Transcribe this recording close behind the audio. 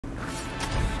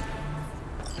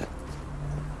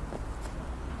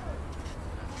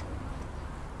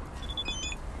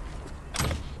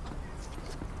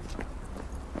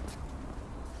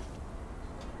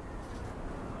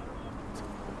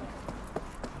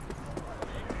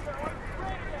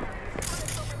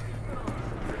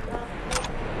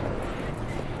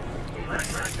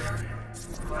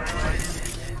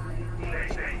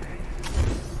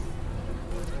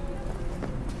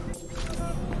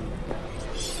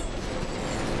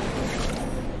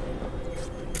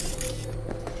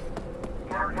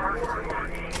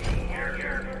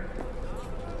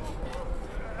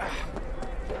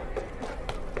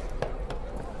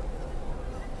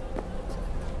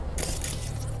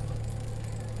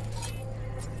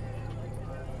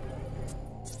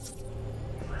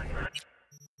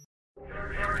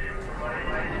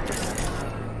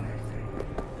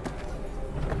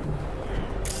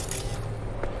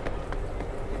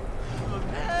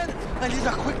I need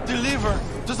a quick deliver.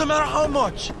 Doesn't matter how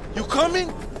much. You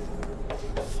coming?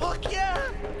 Fuck yeah!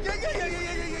 Yeah,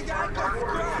 I got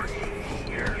scratch.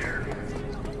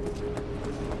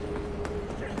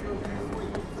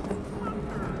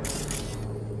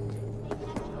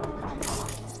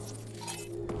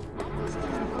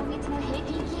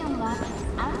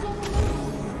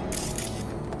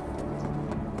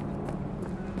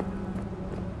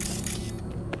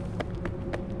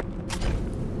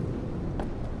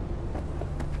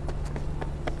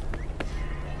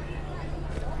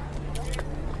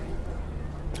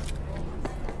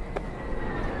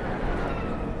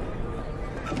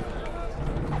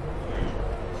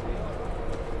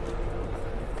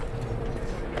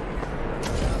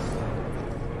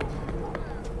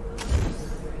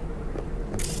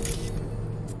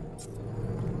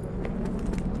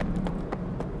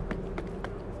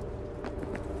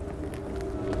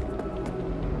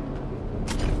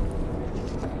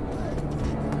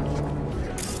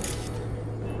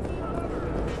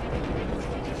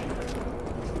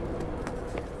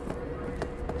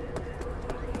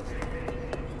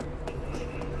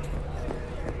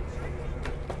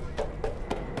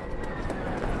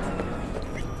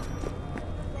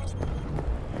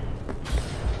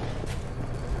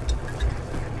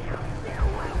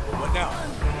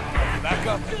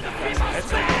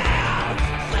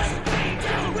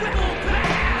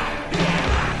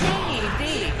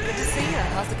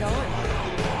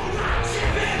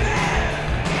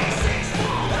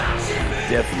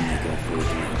 Definitely go for a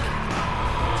drink.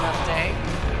 Tough day?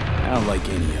 I don't like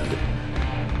any of it.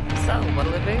 So,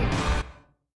 what'll it be?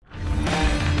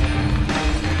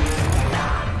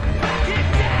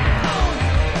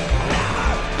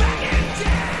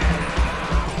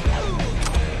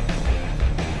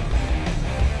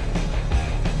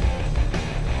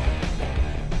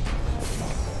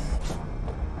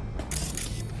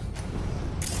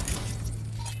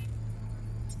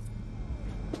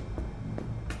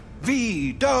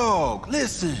 V-Dog,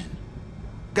 listen.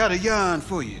 Got a yarn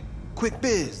for you. Quick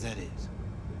biz, that is.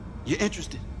 You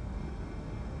interested?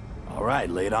 All right,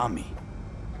 lay it on me.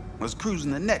 Was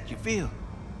cruising the net, you feel?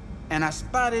 And I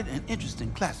spotted an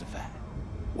interesting classified.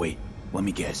 Wait, let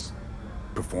me guess.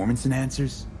 Performance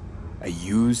enhancers? I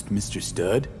used Mr.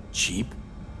 Stud? Cheap?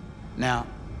 Now,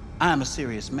 I'm a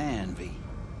serious man, V.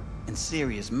 And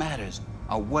serious matters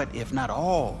are what, if not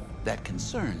all, that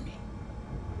concern me.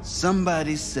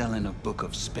 Somebody's selling a book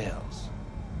of spells.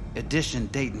 Edition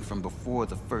dating from before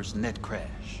the first net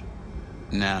crash.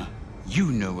 Now,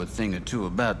 you know a thing or two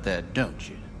about that, don't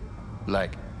you?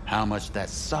 Like how much that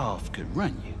soft could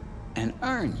run you and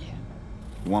earn you.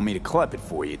 You want me to clip it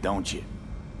for you, don't you?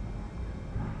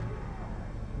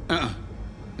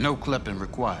 No clipping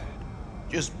required.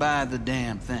 Just buy the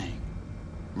damn thing.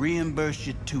 Reimburse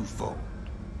you twofold.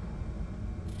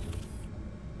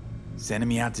 Sending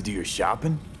me out to do your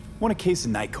shopping? Want a case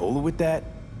of Night Cola with that?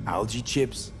 Algae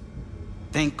chips?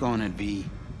 Think on it, V.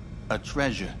 A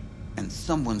treasure, and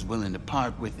someone's willing to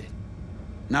part with it.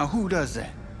 Now who does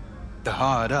that? The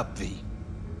hard up, V.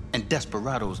 And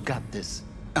desperados got this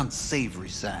unsavory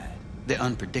side. They're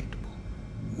unpredictable.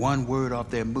 One word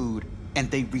off their mood, and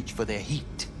they reach for their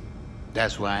heat.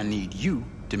 That's why I need you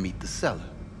to meet the seller.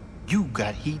 You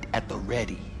got heat at the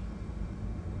ready.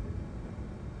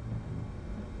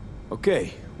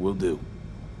 Okay, will do.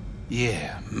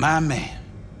 Yeah, my man.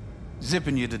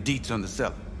 Zipping you the deets on the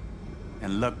seller.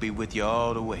 And luck be with you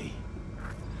all the way.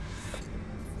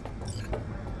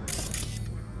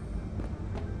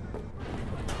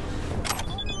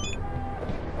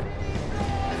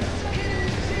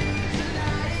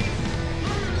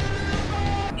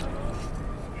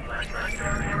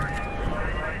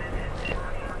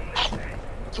 Hey,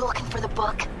 you looking for the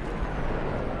book?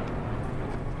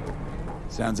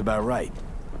 Sounds about right.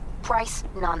 Price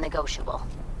non-negotiable.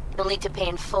 You'll need to pay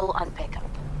in full on pickup.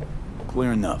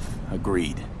 Clear enough.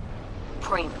 Agreed.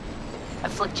 Premium. I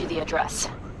flicked you the address.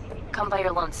 Come by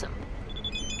your lonesome.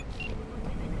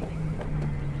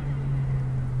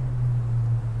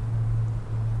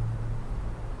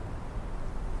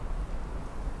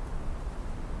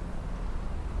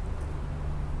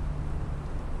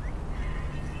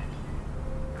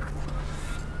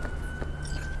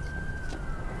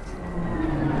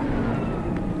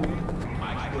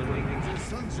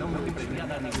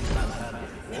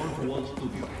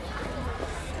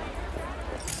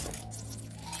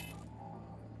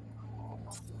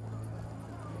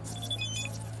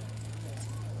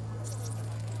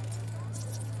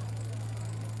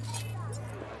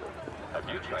 Have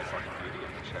you tried finding beauty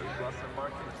in the cherry blossom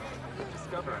market?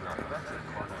 Discover an authentic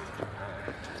corner of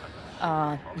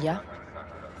Japan. Yeah?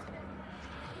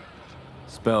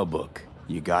 Spellbook.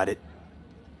 You got it?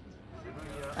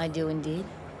 I do indeed.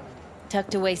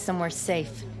 Tucked away somewhere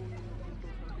safe.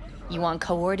 You want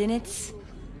coordinates?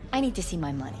 I need to see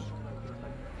my money.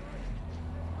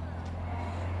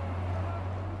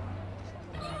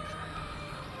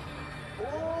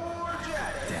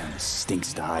 Damn, this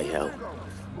stinks to high hell.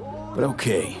 But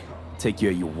okay, take you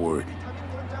at your word.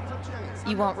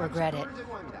 You won't regret it.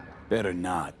 Better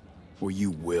not, or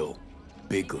you will.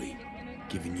 Bigly.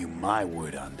 Giving you my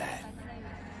word on that.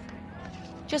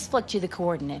 Just flicked you the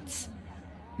coordinates.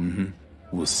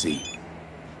 We'll see.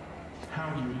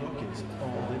 How you look is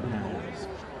all that matters.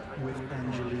 With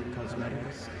Angelique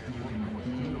Cosmetics, you can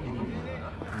be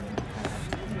anywhere and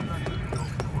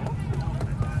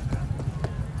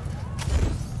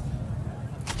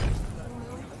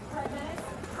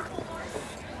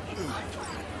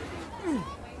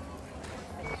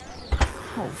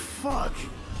Oh, fuck.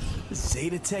 The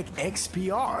Zetatech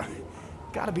XPR.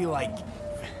 Gotta be like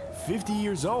 50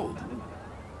 years old.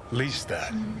 Least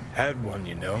that. Had one,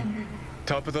 you know.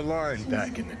 Top of the line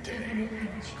back in the day.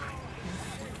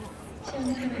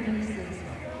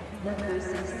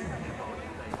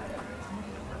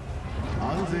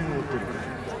 安全をとる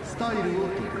スタイルを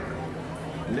とる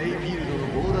レイフィールドの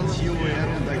防弾仕様を選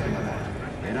んだ人なら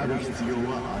選ぶ必要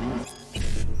はありません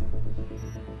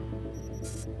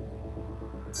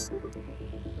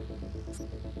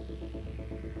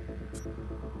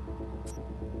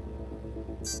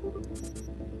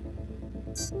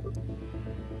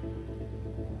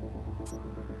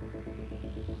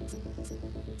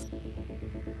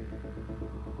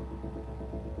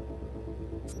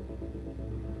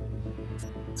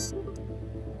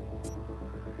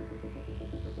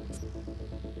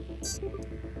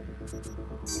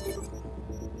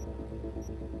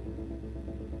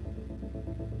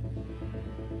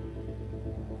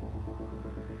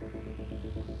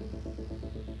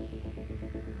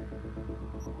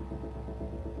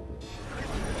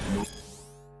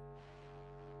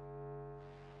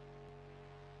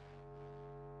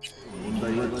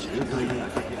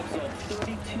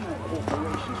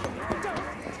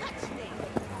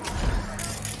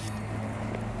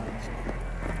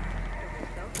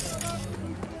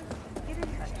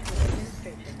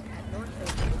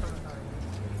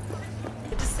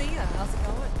Good to see you. How's it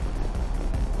going?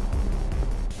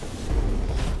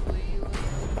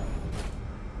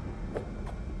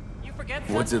 You forget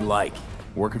What's it like,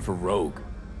 working for Rogue?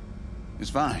 It's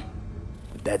fine.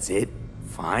 But that's it?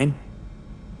 Fine?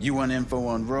 You want info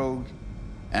on Rogue?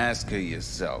 Ask her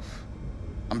yourself.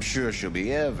 I'm sure she'll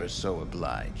be ever so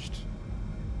obliged.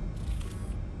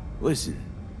 Listen,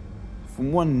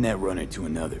 from one netrunner to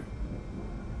another,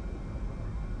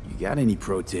 you got any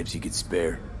pro tips you could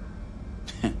spare?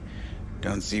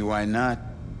 Don't see why not.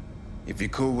 If you're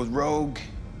cool with Rogue,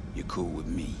 you're cool with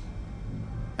me.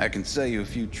 I can sell you a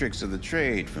few tricks of the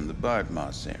trade from the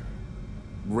Bartmoss era.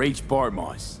 Rach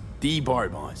Bartmoss. D.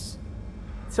 Bartmoss.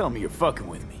 Tell me you're fucking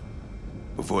with me.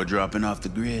 Before dropping off the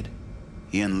grid,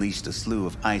 he unleashed a slew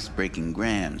of ice-breaking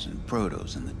grams and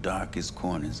protos in the darkest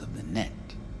corners of the net.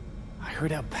 I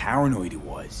heard how paranoid he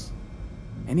was.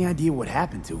 Any idea what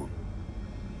happened to him?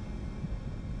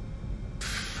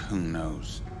 Who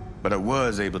knows? But I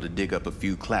was able to dig up a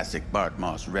few classic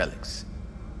Bartmoss relics.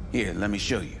 Here, let me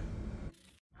show you.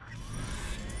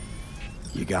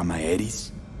 You got my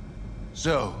eddies?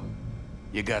 So,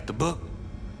 you got the book?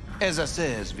 As I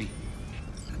says, V,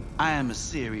 I am a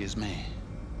serious man.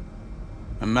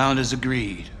 Amount is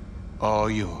agreed. All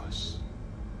yours.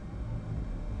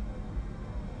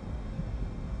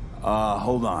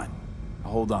 Hold on.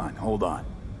 Hold on.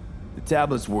 The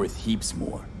tablet's worth heaps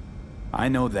more. I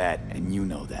know that, and you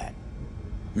know that.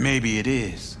 Maybe it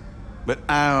is, but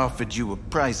I offered you a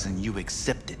price and you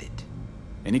accepted it.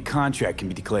 Any contract can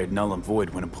be declared null and void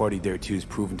when a party thereto is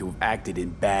proven to have acted in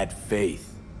bad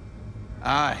faith.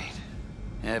 Alright,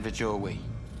 have it your way.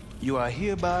 You are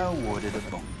hereby awarded a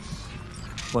bonus.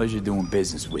 Pleasure doing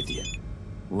business with you.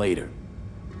 Later.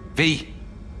 V,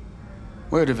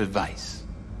 word of advice.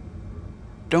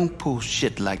 Don't pull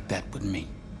shit like that with me.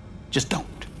 Just don't.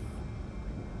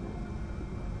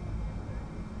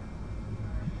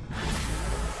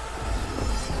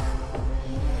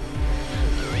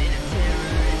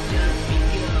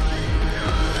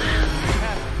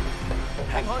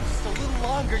 Hang on just a little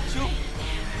longer, Ju.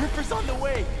 Ripper's on the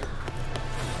way.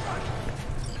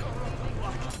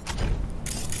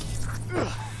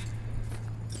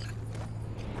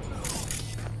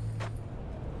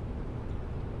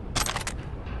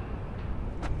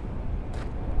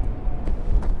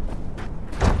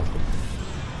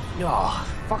 Oh,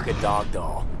 fuck a dog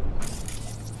doll.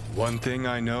 One thing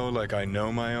I know like I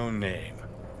know my own name.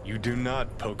 You do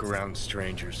not poke around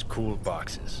strangers' cool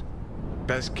boxes.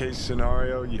 Best case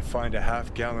scenario, you find a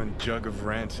half-gallon jug of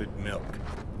rancid milk.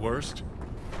 Worst?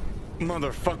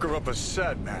 Motherfucker up a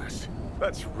sad mast.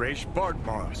 That's Raish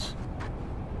Bartmoss.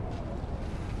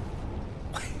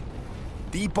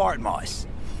 The Bartmoss.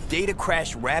 Data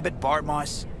crash rabbit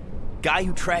Bartmoss? Guy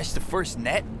who trashed the first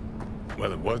net?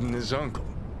 Well, it wasn't his uncle.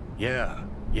 Yeah,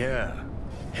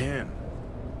 him.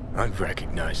 I'd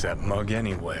recognize that mug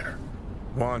anywhere.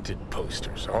 Wanted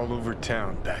posters all over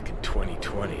town back in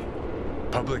 2020.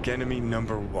 Public enemy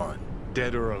 #1,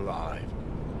 dead or alive.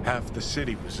 Half the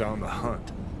city was on the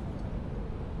hunt.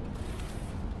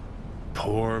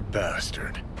 Poor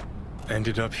bastard.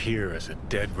 Ended up here as a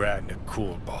dead rat in a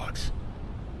cool box.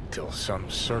 Till some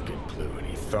circuit blew and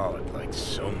he thawed like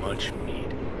so much meat.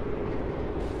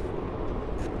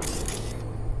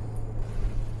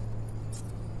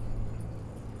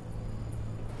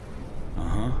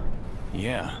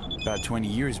 Yeah, about 20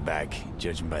 years back,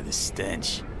 judging by the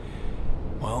stench.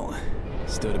 Well,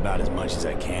 stood about as much as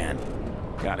I can.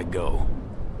 Gotta go.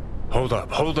 Hold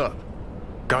up.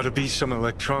 Gotta be some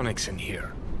electronics in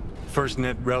here. First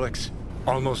net relics,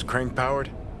 almost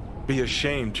crank-powered. Be a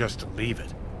shame just to leave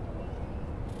it.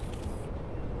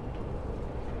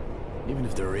 Even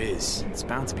if there is, it's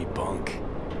bound to be bunk.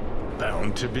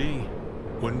 Bound to be.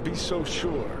 Wouldn't be so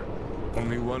sure.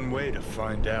 Only one way to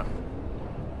find out.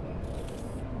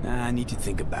 Nah, I need to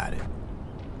think about it.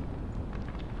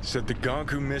 Said the gonk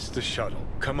who missed the shuttle.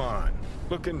 Come on,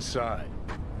 look inside.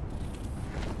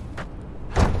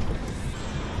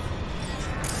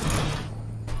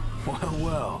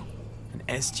 Well, an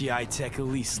SGI Tech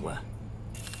Elisla.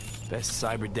 Best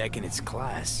cyber deck in its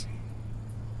class.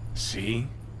 See?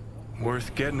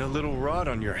 Worth getting a little rot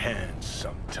on your hands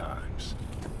sometimes.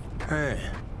 Hey,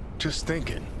 just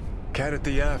thinking. Cat at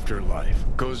the Afterlife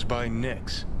goes by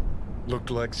Nix.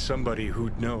 Looked like somebody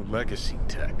who'd know legacy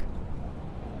tech.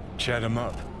 Chat him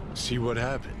up, see what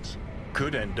happens.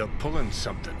 Could end up pulling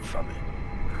something from it.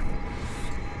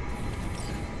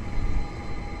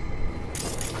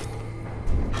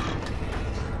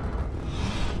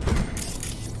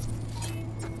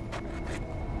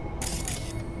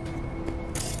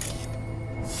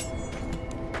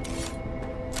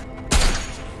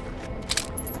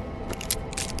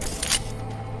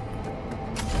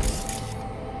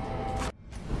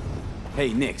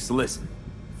 Hey, Nix, listen.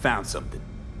 Found something.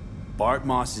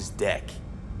 Bartmoss's deck.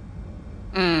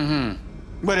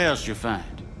 What else you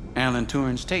find? Alan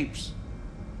Turing's tapes?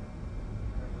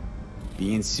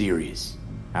 Being serious.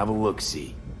 Have a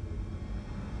look-see.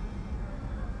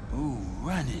 Ooh,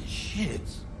 running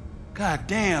shits.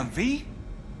 Goddamn, V.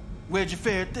 Where'd you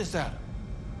ferret this out of?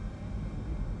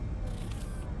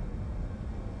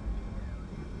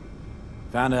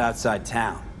 Found it outside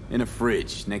town. In a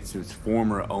fridge, next to its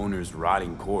former owner's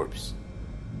rotting corpse.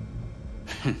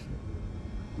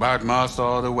 Bartmoss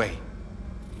all the way.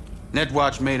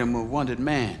 Netwatch made him a wanted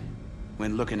man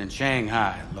when looking in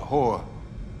Shanghai, Lahore,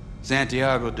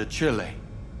 Santiago de Chile.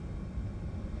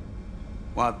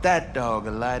 While that dog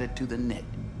alighted to the net.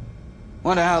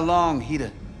 Wonder how long he'd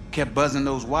have kept buzzing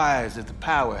those wires if the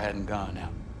power hadn't gone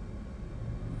out.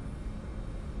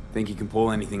 Think you can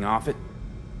pull anything off it?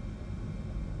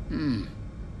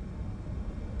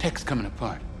 Tech's coming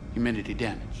apart. Humidity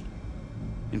damaged.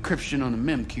 Encryption on the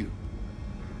mem cube.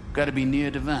 Gotta be near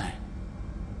divine.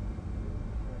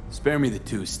 Spare me the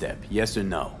two-step, yes or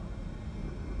no?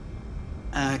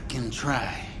 I can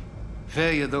try.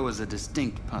 Failure, though, is a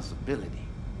distinct possibility.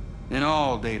 Then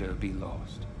all data will be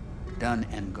lost. Done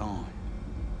and gone.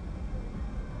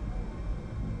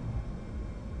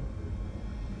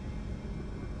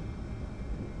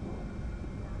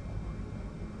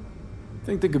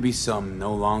 Think there could be some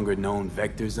no longer known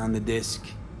vectors on the disk?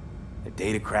 A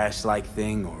data crash-like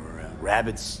thing, or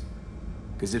rabbits?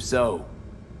 Because if so...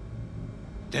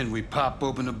 Then we pop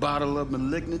open a bottle of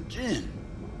malignant gin.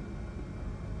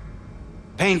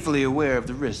 Painfully aware of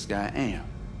the risk, I am.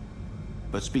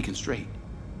 But speaking straight,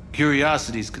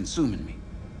 curiosity's consuming me.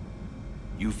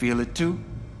 You feel it too?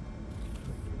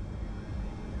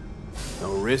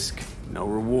 No risk, no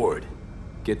reward.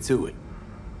 Get to it.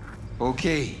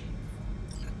 Okay.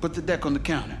 Put the deck on the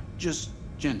counter, just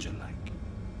ginger-like.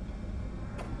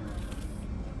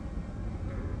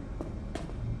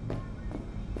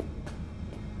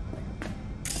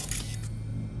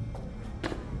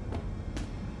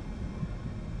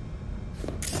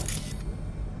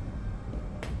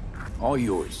 All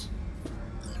yours.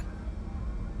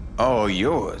 All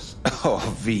yours?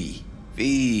 Oh, V.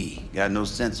 V. Got no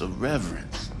sense of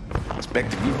reverence.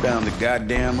 Expect if you found the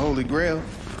goddamn Holy Grail,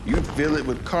 you'd fill it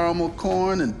with caramel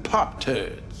corn and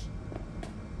Pop-Tarts.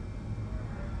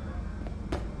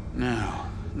 Now,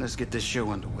 let's get this show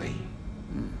underway.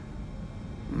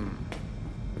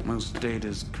 Most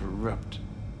data's corrupt,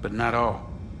 but not all.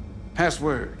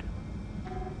 Password.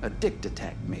 A dict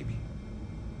attack, maybe.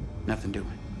 Nothing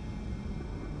doing.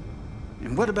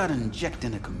 And what about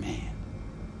injecting a command?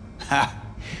 Ha!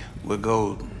 We're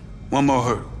golden. One more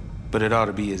hurdle, but it ought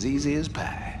to be as easy as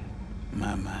pie.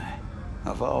 My.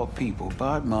 Of all people,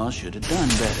 Bart Moss should have done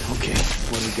better. Okay,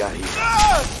 what do we got here?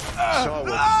 Saw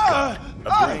what he's got.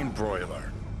 A brain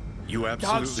broiler. You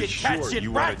absolutely shit, cat sure shit,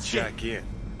 you rat want to shit. jack in?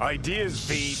 Ideas,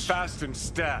 V, fast and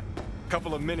stat.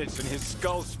 Couple of minutes and his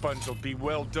skull sponge will be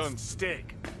well done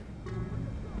steak.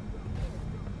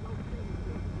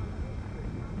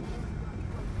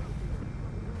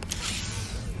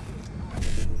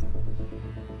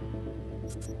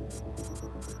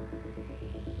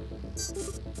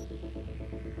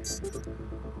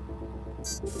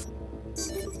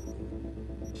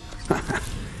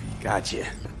 Gotcha.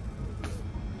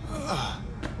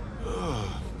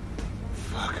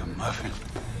 Fuck a muffin.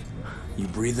 You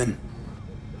breathing?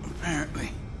 Apparently.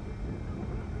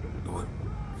 Though it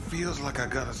feels like I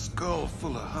got a skull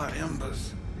full of hot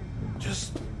embers.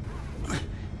 Just...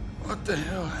 what the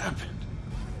hell happened?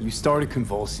 You started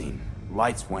convulsing.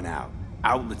 Lights went out.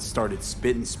 Outlets started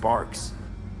spitting sparks.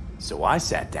 So I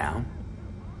sat down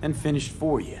and finished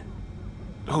for you.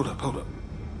 Hold up.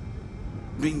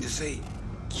 Mean to say,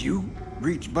 you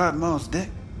reached Bart Moss' deck?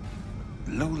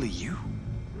 Lowly you?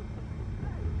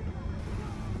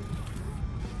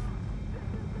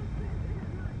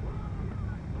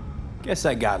 Guess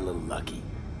I got a little lucky.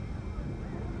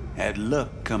 Had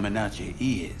luck coming out your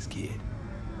ears, kid.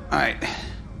 Alright.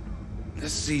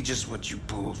 Let's see just what you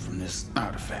pulled from this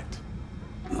artifact.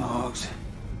 Logs,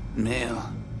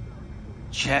 mail,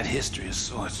 chat history of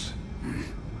sorts.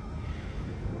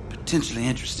 Potentially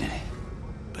interesting,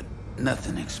 but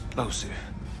nothing explosive.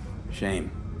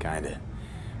 Shame, kinda.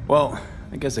 Well,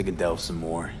 I guess I could delve some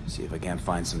more, see if I can't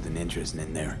find something interesting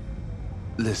in there.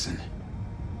 Listen,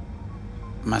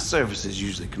 my services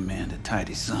usually command a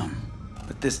tidy sum,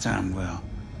 but this time, well,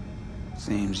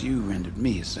 seems you rendered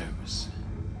me a service.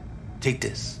 Take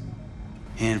this.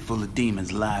 Handful of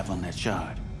demons live on that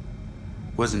shard.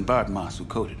 Wasn't Bart Moss who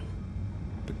coded them,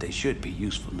 but they should be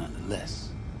useful nonetheless.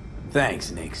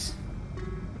 Thanks, Nix.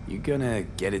 You gonna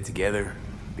get it together?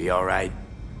 Be alright?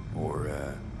 Or,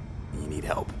 you need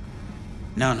help?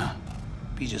 No.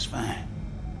 Be just fine.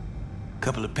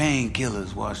 Couple of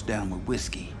painkillers washed down with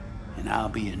whiskey, and I'll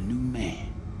be a new man.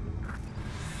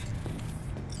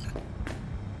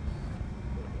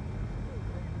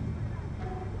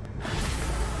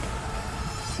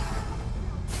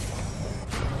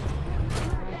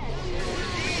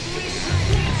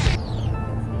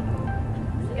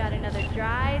 Got another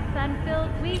dry,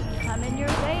 sun-filled week coming your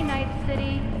way, Night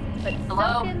City. But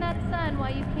soak in that sun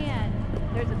while you can.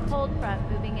 There's a cold front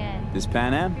moving in. This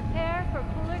Pan Am? Prepare for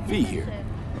cooler V conditions. here.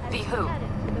 as V we who? head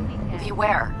into the weekend. V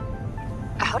where?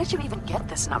 How did you even get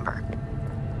this number?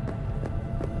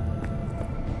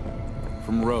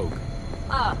 From Rogue.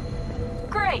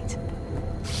 Great.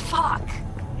 Fuck.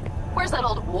 Where's that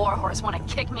old warhorse want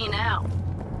to kick me now?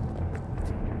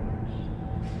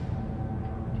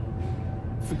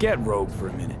 Forget Rogue for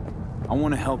a minute. I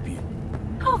want to help you.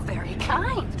 Oh, very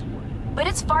kind. But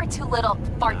it's far too little,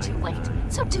 far too late.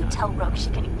 So do tell Rogue she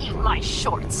can eat my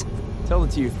shorts. Tell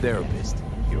it to your therapist.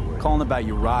 Calling about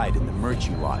your ride and the merch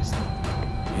you lost.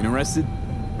 Interested?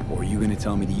 Or are you gonna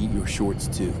tell me to eat your shorts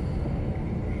too?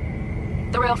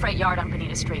 The rail freight yard on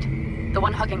Bonita Street. The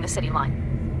one hugging the city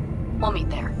line. We'll meet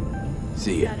there.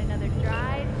 See ya. Got another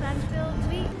dry, sun-filled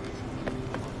week.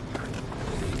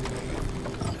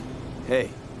 Hey,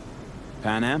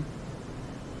 Pan Am?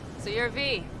 So you're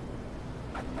V.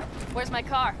 Where's my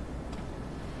car?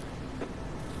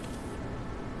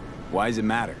 Why does it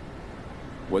matter?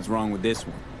 What's wrong with this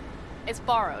one? It's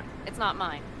borrowed. It's not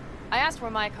mine. I asked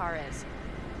where my car is.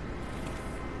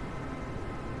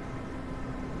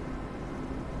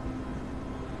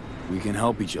 We can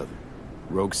help each other.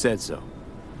 Rogue said so.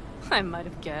 I might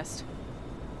have guessed.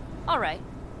 All right.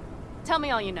 Tell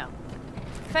me all you know.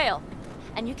 Fail,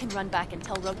 and you can run back and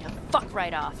tell Rogue to fuck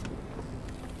right off.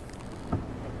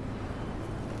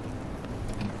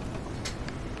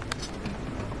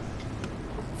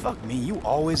 Fuck me, you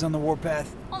always on the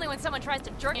warpath? Only when someone tries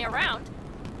to jerk me around.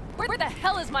 Where the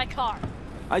hell is my car?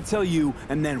 I tell you,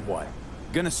 and then what?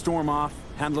 Gonna storm off?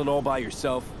 Handle it all by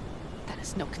yourself? That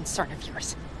is no concern of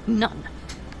yours. None.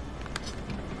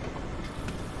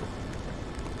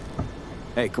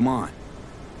 Hey, come on.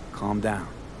 Calm down.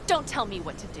 Don't tell me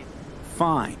what to do.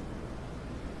 Fine.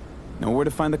 Know where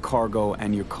to find the cargo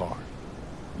and your car.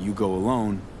 You go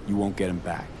alone, you won't get him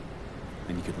back.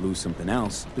 and you could lose something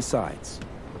else besides.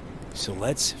 So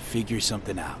let's figure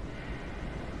something out.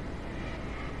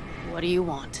 What do you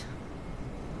want?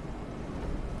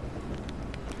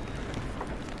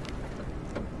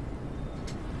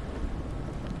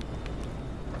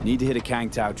 Need to hit a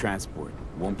Kangtao transport.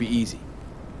 Won't be easy.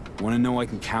 Want to know I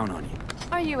can count on you.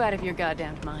 Are you out of your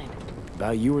goddamn mind?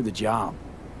 About you or the job.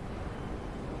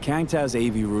 Kangtao's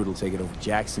AV route will take it over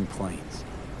Jackson Plains.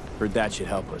 Heard that should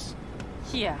help us.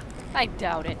 Yeah, I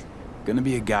doubt it. Gonna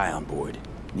be a guy on board.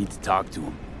 Need to talk to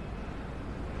him.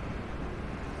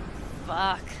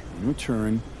 Fuck. In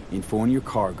return, info on your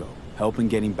cargo. Help in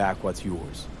getting back what's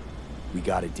yours. We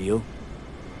got a deal?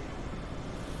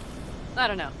 I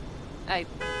don't know.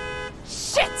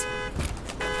 Shit!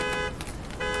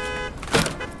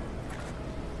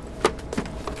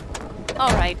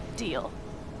 Alright, deal.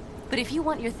 But if you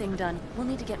want your thing done, we'll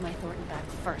need to get my Thornton back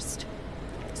first.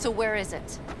 So where is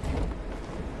it?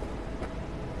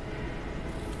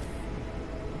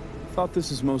 Thought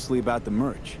this was mostly about the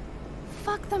merch.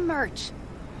 Fuck the merch.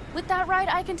 With that ride,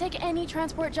 I can take any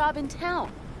transport job in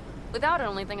town. Without it,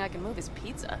 only thing I can move is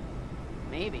pizza.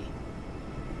 Maybe.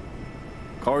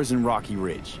 Car's in Rocky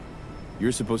Ridge.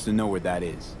 You're supposed to know where that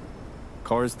is.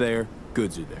 Car's there,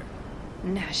 goods are there.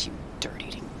 Nash, you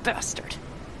dirt-eating bastard.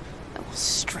 I will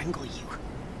strangle you.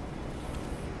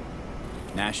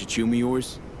 Nash a chum of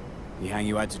yours? He hang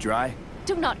you out to dry?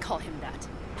 Do not call him that.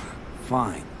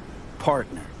 Fine.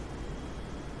 Partner.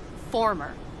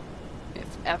 Former.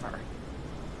 If ever.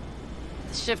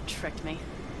 The shift tricked me.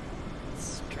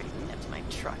 Straight nipped my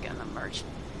truck and the merch.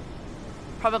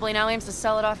 Probably now aims to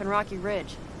sell it off in Rocky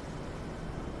Ridge.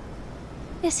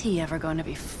 Is he ever going to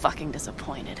be fucking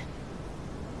disappointed?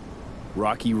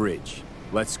 Rocky Ridge.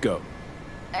 Let's go.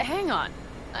 Hang on.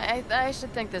 I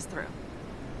should think this through.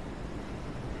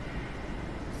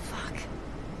 Fuck.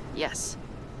 Yes.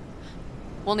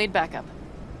 We'll need backup.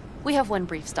 We have one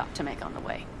brief stop to make on the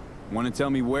way. Want to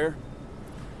tell me where?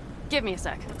 Give me a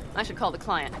sec. I should call the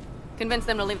client. Convince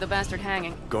them to leave the bastard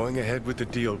hanging. Going ahead with the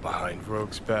deal behind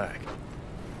Rogue's back.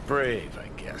 Brave, I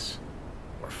guess.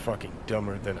 Or fucking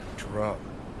dumber than a drum.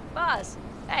 Boz,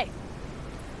 hey.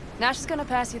 Nash is gonna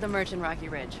pass you the merch in Rocky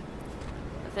Ridge.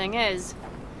 The thing is,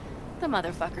 the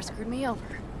motherfucker screwed me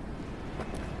over.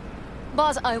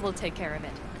 Boz, I will take care of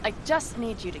it. I just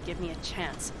need you to give me a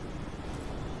chance.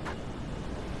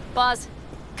 Boz,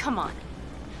 come on.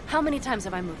 How many times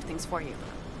have I moved things for you?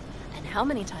 And how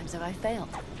many times have I failed?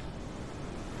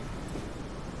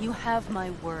 You have my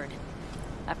word.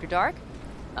 After dark?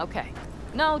 Okay.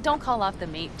 No, don't call off the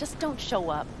meet. Just don't show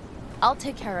up. I'll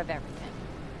take care of everything.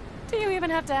 Do you even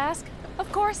have to ask?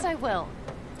 Of course I will.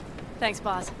 Thanks,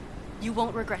 Boz. You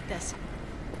won't regret this.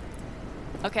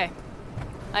 Okay.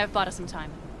 I have bought us some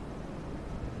time.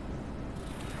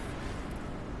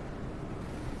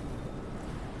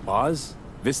 Boz?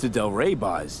 Vista Del Rey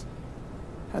Boz.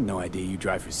 Had no idea you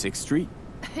drive for 6th Street.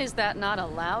 Is that not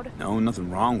allowed? No,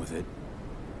 nothing wrong with it.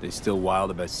 They still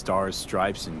wild about stars,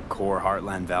 stripes, and core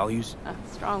Heartland values?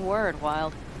 Strong word,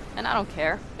 wild. And I don't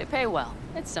care. They pay well.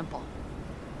 It's simple.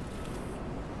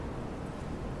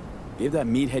 Gave that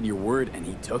meathead your word and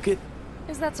he took it?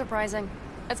 Is that surprising?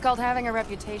 It's called having a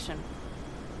reputation.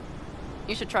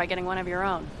 You should try getting one of your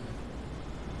own.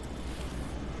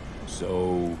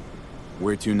 So,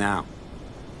 where to now?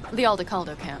 The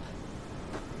Aldecaldo camp.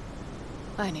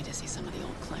 I need to see some of the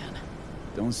old clan.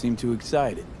 Don't seem too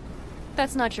excited.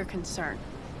 That's not your concern.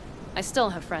 I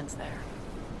still have friends there.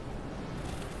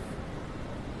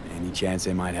 Any chance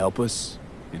they might help us?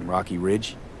 In Rocky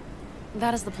Ridge?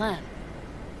 That is the plan.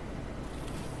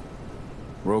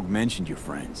 Rogue mentioned your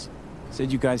friends.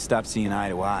 Said you guys stopped seeing eye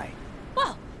to eye.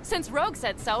 Well, since Rogue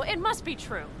said so, it must be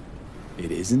true.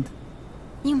 It isn't?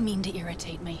 You mean to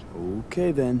irritate me.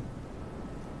 Okay then.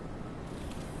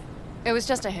 It was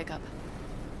just a hiccup.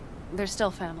 They're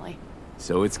still family.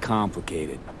 So it's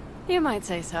complicated. You might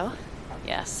say so.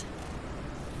 Yes.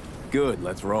 Good,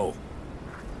 let's roll.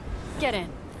 Get in.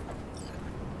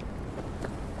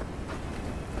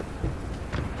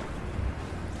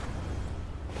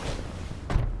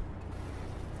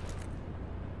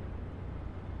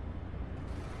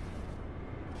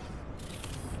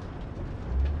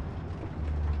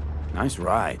 Nice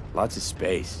ride. Lots of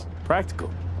space.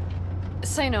 Practical.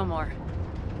 Say no more.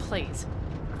 Please.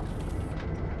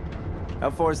 How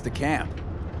far is the camp?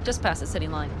 Just past the city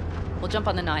line. We'll jump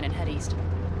on the 9 and head east.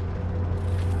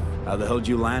 How the hell'd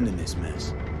you land in this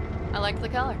mess? I liked the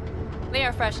color. The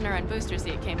air freshener and booster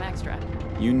seat came extra.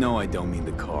 You know I don't mean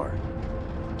the car.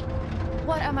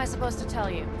 What am I supposed to tell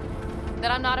you? That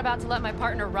I'm not about to let my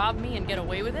partner rob me and get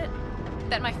away with it?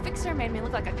 That my fixer made me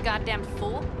look like a goddamn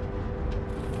fool?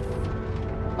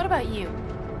 What about you?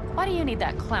 Why do you need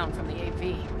that clown from the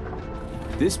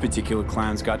AV? This particular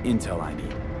clown's got intel I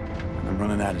need. And I'm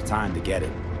running out of time to get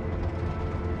it.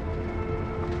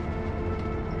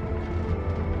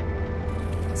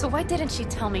 So why didn't she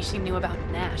tell me she knew about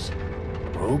Nash?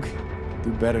 Rogue? Do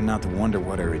better not to wonder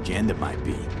what her agenda might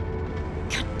be.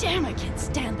 God damn, I can't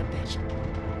stand the bitch.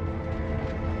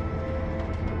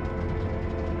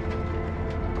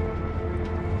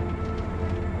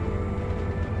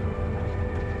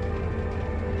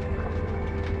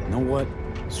 You know what?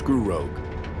 Screw Rogue.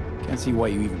 Can't see why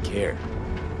you even care.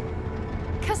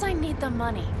 'Cause I need the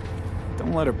money.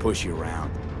 Don't let her push you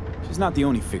around. She's not the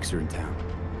only fixer in town.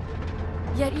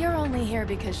 Yet you're only here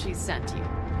because she sent you.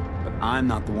 But I'm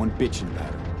not the one bitching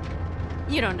about her.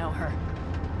 You don't know her.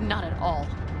 Not at all.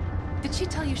 Did she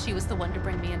tell you she was the one to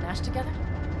bring me and Nash together?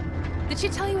 Did she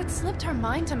tell you it slipped her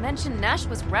mind to mention Nash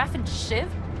was Raff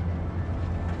Shiv?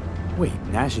 Wait,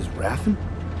 Nash is Raffen?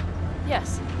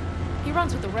 Yes. He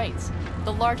runs with the Wraiths,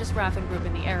 the largest Raffen group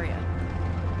in the area.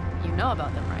 You know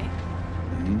about them, right?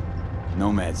 Mm-hmm.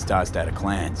 Nomads tossed out of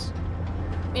clans.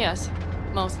 Yes,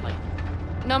 mostly.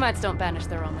 Nomads don't banish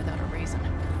their own without a reason.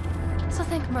 So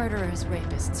think murderers,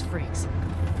 rapists, freaks.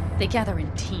 They gather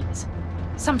in teams,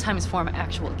 sometimes form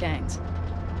actual gangs.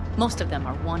 Most of them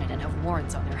are wanted and have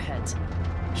warrants on their heads.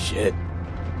 Shit.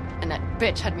 And that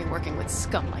bitch had me working with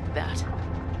scum like that.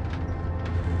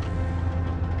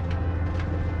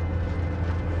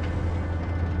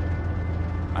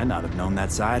 I'd not have known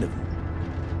that side of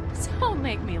him. So don't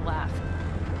make me laugh.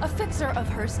 A fixer of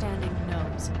her standing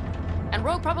knows. And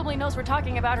Rogue probably knows we're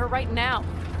talking about her right now.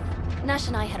 Nash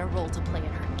and I had a role to play in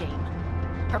her game.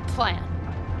 Her plan.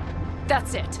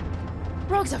 That's it.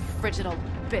 Rogue's a frigid old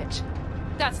bitch.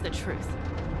 That's the truth.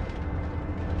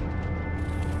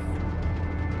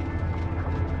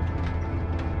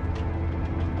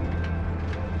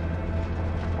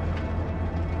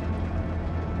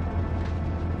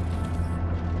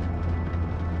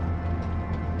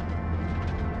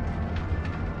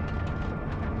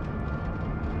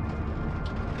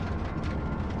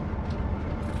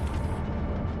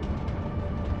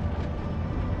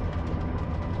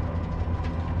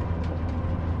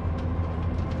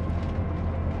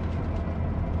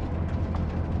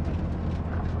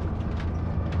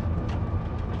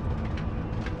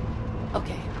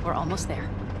 Okay, we're almost there.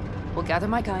 We'll gather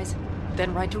my guys,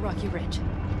 then ride to Rocky Ridge.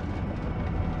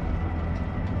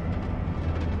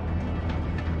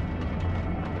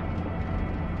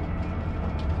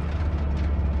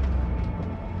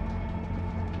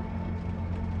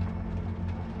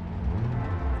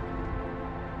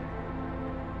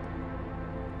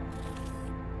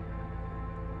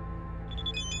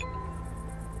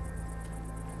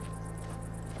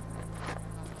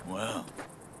 Well,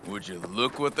 would you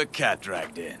look what the cat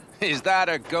dragged in? Is that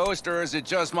a ghost or is it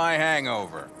just my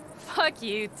hangover? Fuck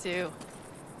you too.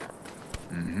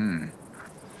 Mm-hmm.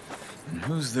 And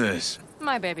who's this?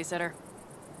 My babysitter.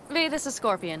 V, this is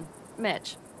Scorpion.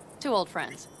 Mitch. Two old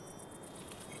friends.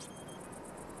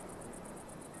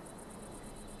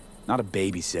 Not a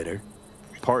babysitter.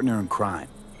 Partner in crime.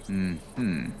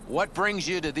 Mm-hmm. What brings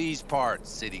you to these parts,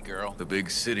 city girl? The big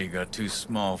city got too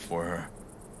small for her.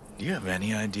 Do you have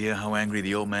any idea how angry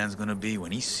the old man's gonna be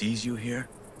when he sees you here?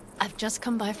 I've just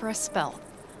come by for a spell.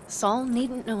 Saul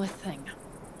needn't know a thing.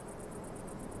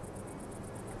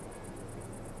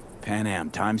 Pan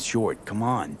Am, time's short. Come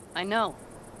on. I know.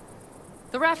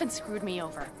 The Raffins screwed me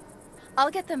over. I'll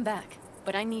get them back,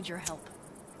 but I need your help.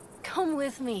 Come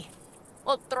with me.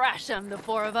 We'll thrash them, the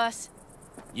four of us.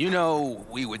 You know,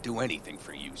 we would do anything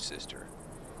for you, sister.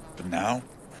 But now?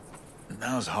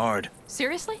 Now's hard.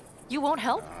 Seriously? You won't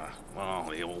help? Well,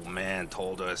 the old man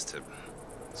told us to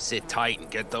sit tight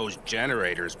and get those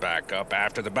generators back up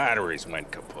after the batteries went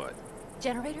kaput.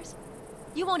 Generators?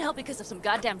 You won't help because of some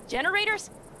goddamn generators?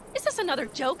 Is this another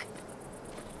joke?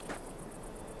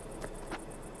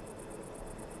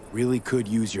 Really could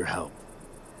use your help.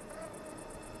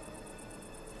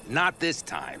 Not this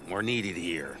time. We're needed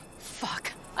here.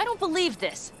 Fuck. I don't believe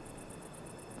this.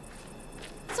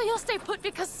 So you'll stay put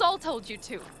because Saul told you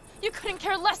to. You couldn't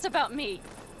care less about me.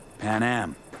 Pan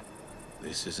Am.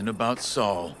 This isn't about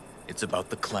Saul. It's about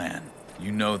the clan.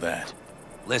 You know that.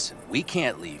 Listen, we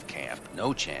can't leave camp.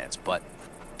 No chance. But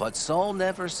Saul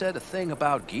never said a thing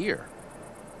about gear.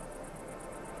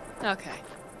 Okay.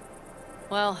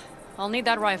 Well, I'll need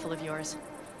that rifle of yours.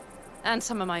 And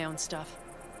some of my own stuff.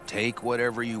 Take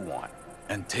whatever you want.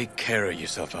 And take care of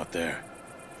yourself out there.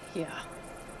 Yeah.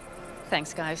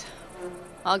 Thanks, guys.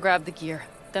 I'll grab the gear,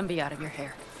 then be out of your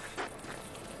hair.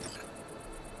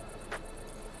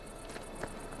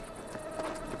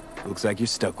 Looks like you're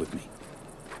stuck with me.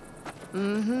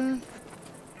 Mm-hmm.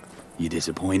 You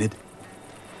disappointed?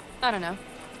 I don't know.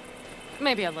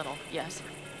 Maybe a little, yes.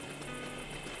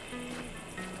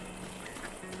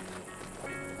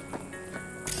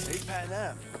 Hey,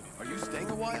 Panam, are you staying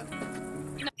a while?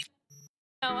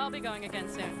 No, I'll be going again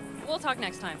soon. We'll talk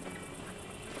next time.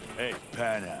 Hey,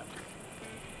 Panam.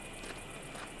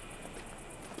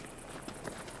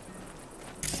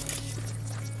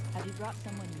 Have you brought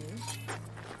someone new?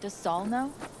 Does Saul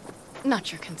know?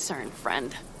 Not your concern,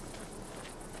 friend.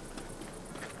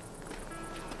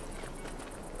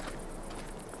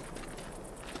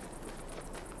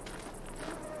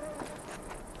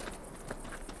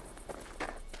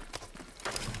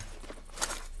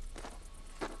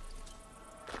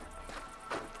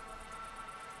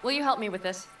 Will you help me with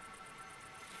this?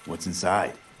 What's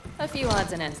inside? A few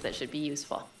odds and ends that should be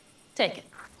useful. Take it.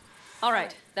 All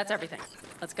right, that's everything.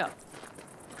 Let's go.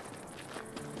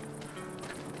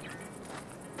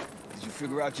 Did you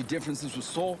figure out your differences with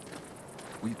Saul?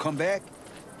 Will you come back?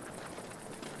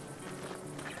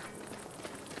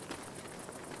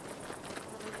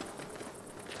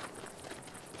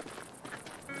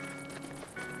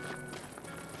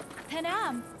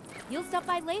 Panam, you'll stop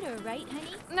by later, right,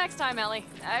 honey? Next time, Ellie.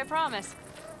 I promise.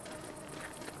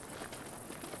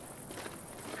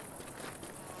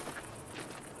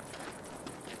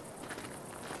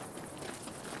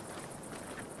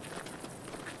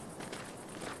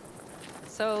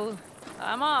 So,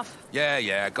 I'm off.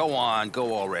 Yeah, go on,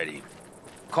 go already.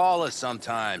 Call us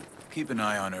sometime. Keep an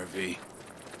eye on her, V.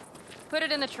 Put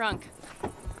it in the trunk.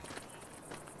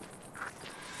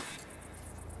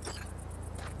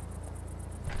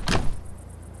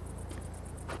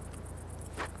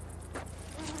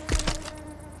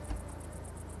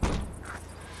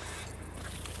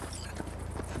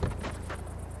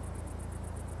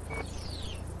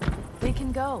 We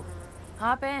can go.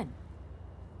 Hop in.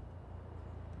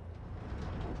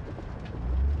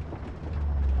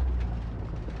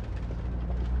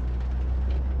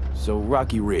 So,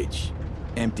 Rocky Ridge.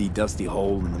 Empty, dusty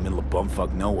hole in the middle of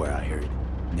bumfuck nowhere, I heard.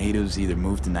 Natives either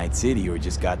moved to Night City or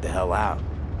just got the hell out.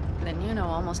 Then you know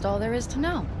almost all there is to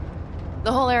know.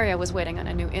 The whole area was waiting on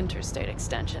a new interstate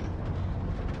extension.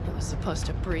 It was supposed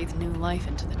to breathe new life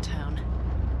into the town.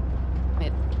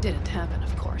 It didn't happen,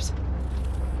 of course.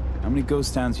 How many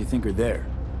ghost towns you think are there?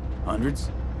 Hundreds?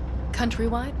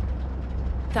 Countrywide?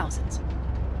 Thousands.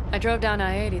 I drove down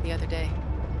I-80 the other day.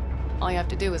 All you have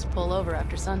to do is pull over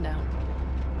after sundown.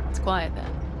 It's quiet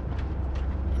then.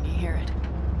 And you hear it.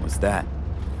 What's that?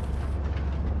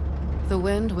 The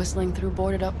wind whistling through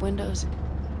boarded-up windows.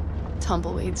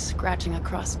 Tumbleweeds scratching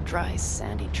across dry,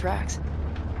 sandy tracks.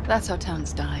 That's how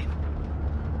towns die.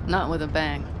 Not with a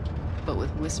bang, but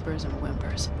with whispers and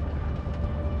whimpers.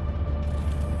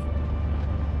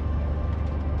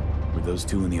 Were those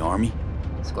two in the army?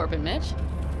 Scorpion Mitch?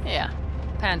 Yeah,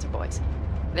 Panzer boys.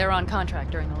 They were on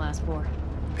contract during the last war.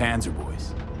 Panzer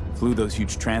boys. Flew those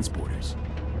huge transporters.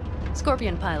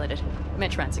 Scorpion piloted.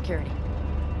 Mitch ran security.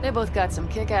 They both got some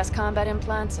kick-ass combat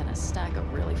implants and a stack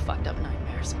of really fucked up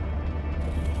nightmares.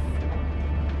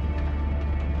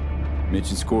 Mitch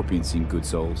and Scorpion seem good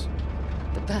souls.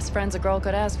 The best friends a girl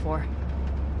could ask for.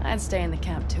 I'd stay in the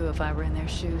camp too if I were in their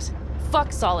shoes.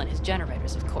 Fuck Saul and his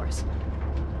generators, of course.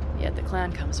 Yet the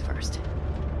clan comes first.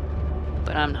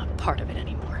 But I'm not part of it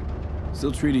anymore.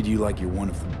 Still treated you like you're one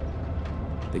of them.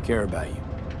 They care about you.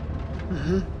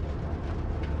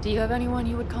 Mm-hmm. Do you have anyone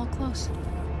you would call close?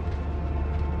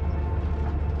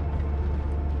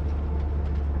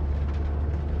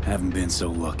 Haven't been so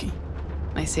lucky.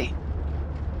 I see.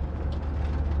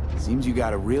 Seems you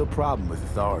got a real problem with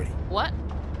authority. What?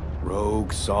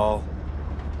 Rogue, Saul.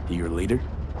 He your leader?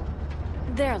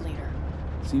 Their leader.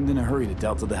 Seemed in a hurry to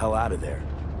Delta the hell out of there.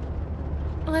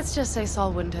 Let's just say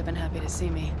Saul wouldn't have been happy to see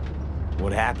me.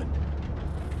 What happened?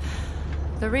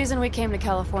 The reason we came to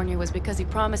California was because he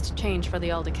promised change for the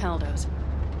Aldecaldos.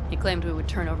 He claimed we would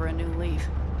turn over a new leaf.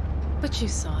 But you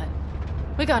saw it.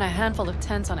 We got a handful of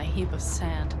tents on a heap of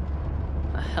sand.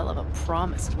 A hell of a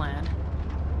promised land.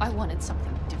 I wanted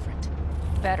something different.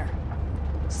 Better.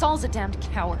 Saul's a damned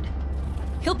coward.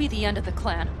 He'll be the end of the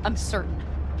clan, I'm certain.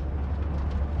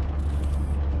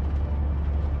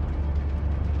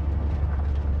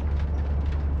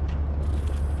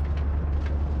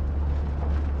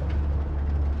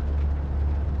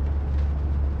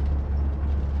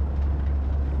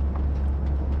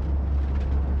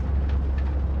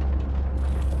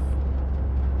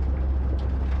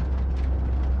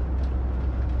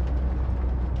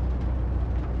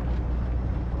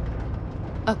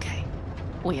 Okay,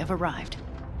 we have arrived.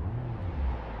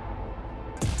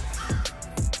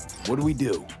 What do we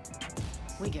do?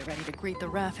 We get ready to greet the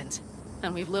Raffins.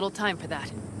 And we've little time for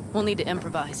that. We'll need to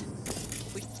improvise.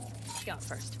 We scout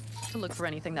first, to look for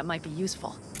anything that might be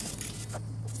useful.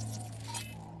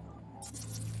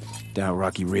 Doubt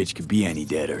Rocky Ridge could be any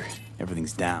deader.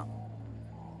 Everything's down.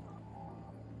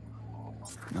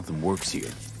 Nothing works here.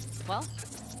 Well,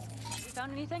 you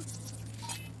found anything?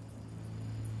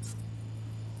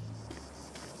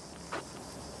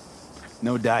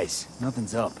 No dice.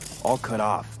 Nothing's up. All cut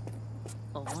off.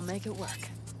 Well, we'll make it work.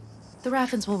 The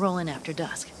Raffins will roll in after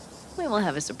dusk. We will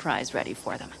have a surprise ready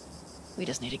for them. We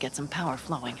just need to get some power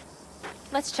flowing.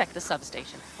 Let's check the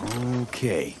substation.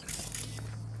 Okay.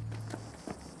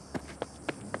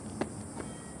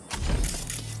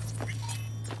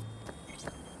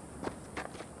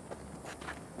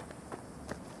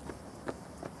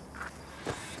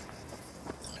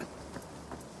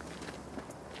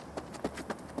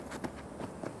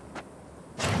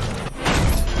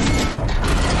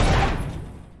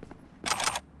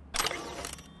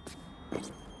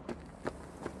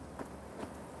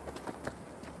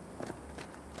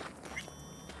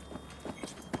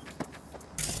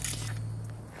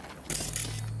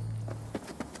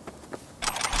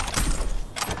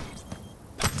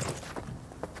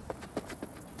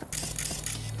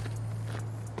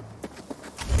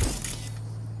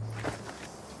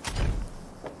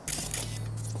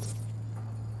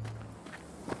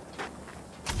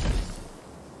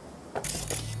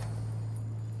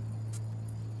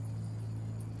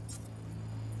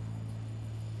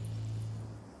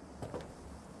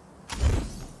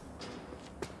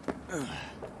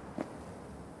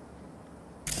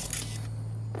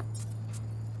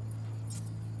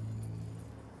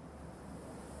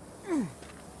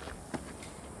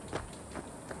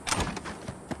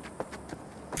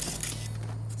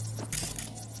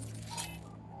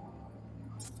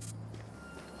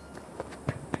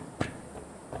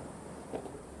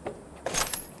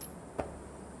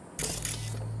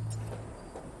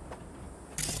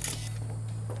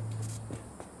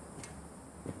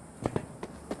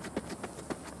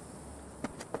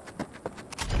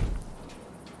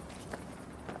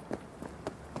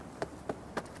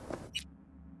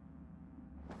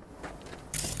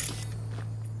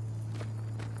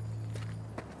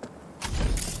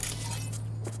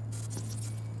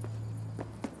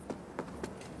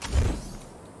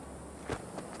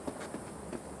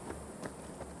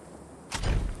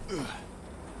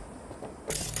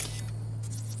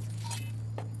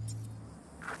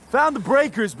 Found the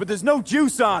breakers, but there's no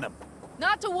juice on them.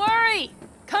 Not to worry!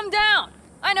 Come down!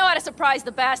 I know how to surprise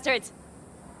the bastards!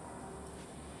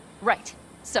 Right.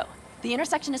 So, the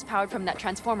intersection is powered from that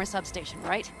transformer substation,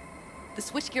 right? The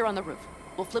switchgear on the roof.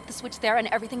 We'll flip the switch there and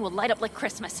everything will light up like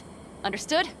Christmas.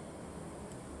 Understood?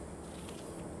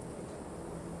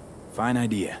 Fine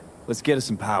idea. Let's get us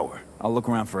some power. I'll look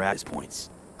around for access points.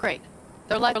 Great.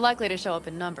 They're likely to show up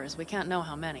in numbers. We can't know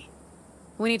how many.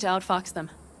 We need to outfox them.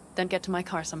 Then get to my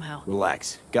car somehow.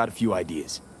 Relax. Got a few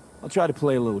ideas. I'll try to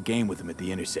play a little game with them at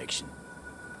the intersection.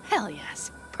 Hell yes.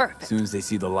 Perfect. As soon as they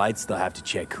see the lights, they'll have to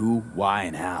check who, why,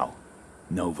 and how.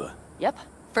 Nova. Yep.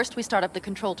 First we start up the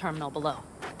control terminal below.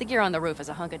 The gear on the roof is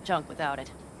a hunk of junk without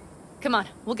it. Come on,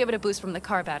 we'll give it a boost from the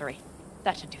car battery.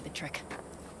 That should do the trick.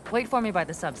 Wait for me by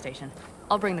the substation.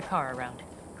 I'll bring the car around.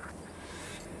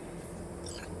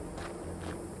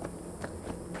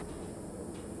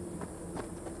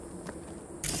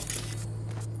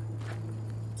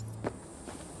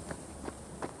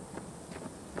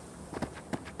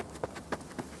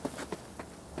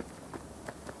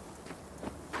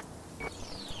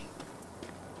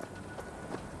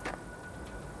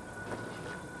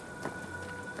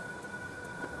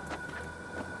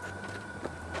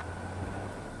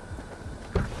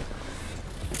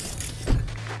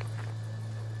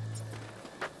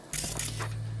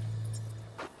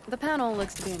 The panel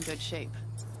looks to be in good shape.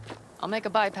 I'll make a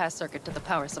bypass circuit to the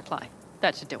power supply.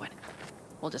 That should do it.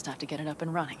 We'll just have to get it up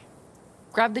and running.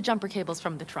 Grab the jumper cables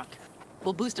from the trunk.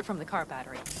 We'll boost it from the car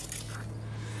battery.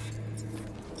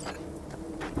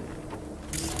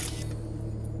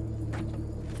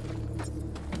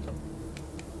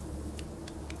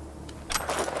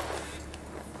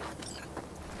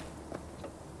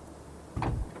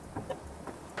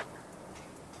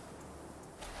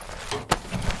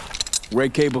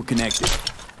 Red cable connected.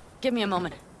 Give me a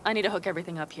moment. I need to hook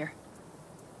everything up here.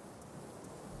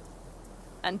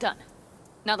 And done.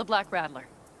 Now the Black Rattler.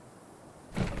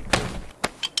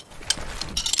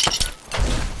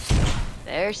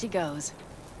 There she goes.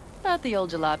 But the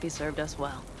old jalopy served us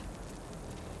well.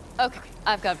 Okay,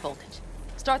 I've got voltage.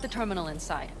 Start the terminal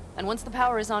inside. And once the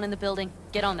power is on in the building,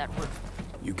 get on that roof.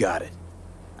 You got it.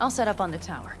 I'll set up on the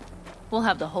tower. We'll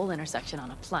have the whole intersection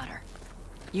on a platter.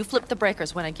 You flip the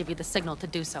breakers when I give you the signal to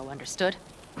do so, understood?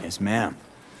 Yes, ma'am.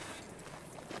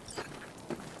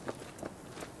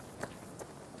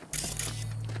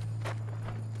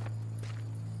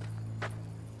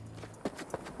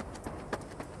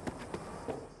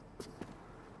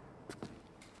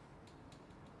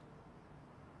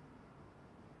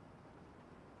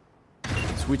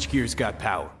 Switchgear's got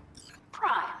power.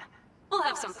 Prime. We'll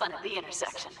have some fun at the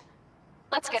intersection.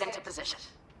 Let's get into position.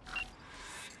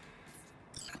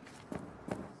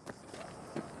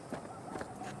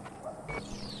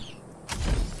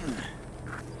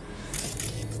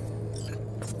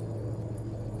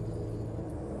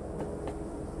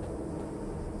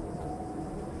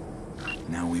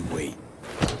 Now we wait.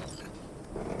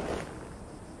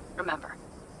 Remember,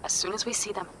 as soon as we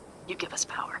see them, you give us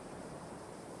power.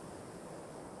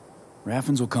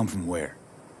 Raffens will come from where?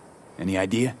 Any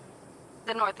idea?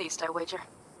 The northeast, I wager.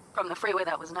 From the freeway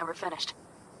that was never finished.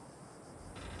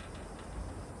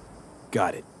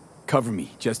 Got it. Cover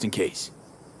me, just in case.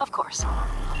 Of course.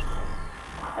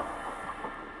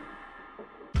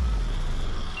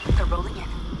 They're rolling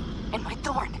in. And my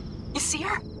thorn. You see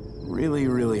her? Really,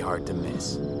 really hard to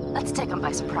miss. Let's take them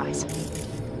by surprise.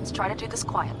 Let's try to do this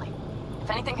quietly. If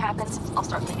anything happens, I'll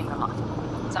start picking them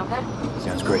off. Sound good?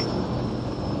 Sounds great.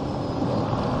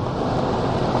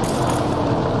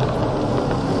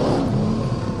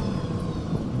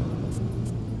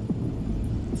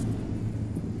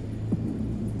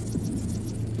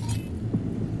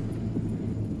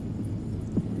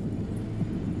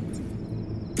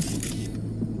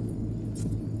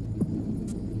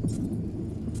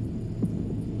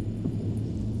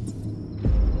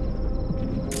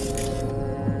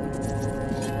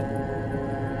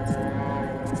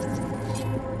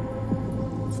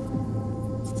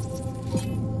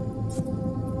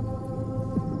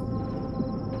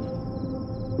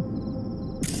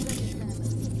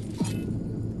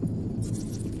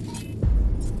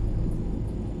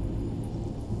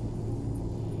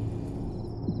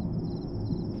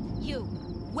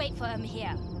 Wait for him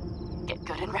here. Get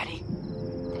good and ready.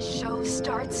 The show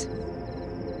starts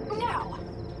now.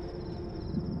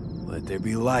 Let there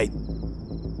be light.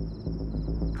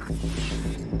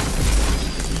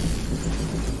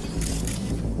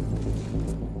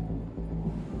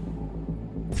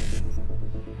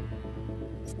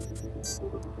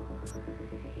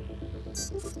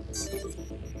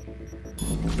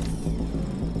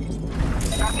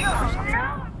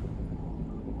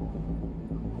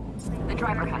 The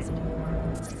driver has it.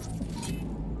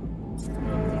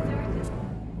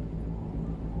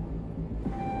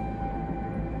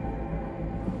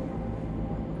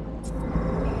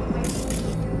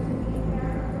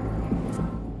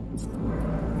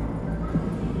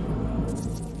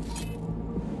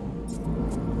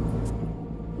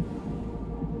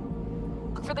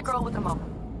 Look for the girl with the mobile.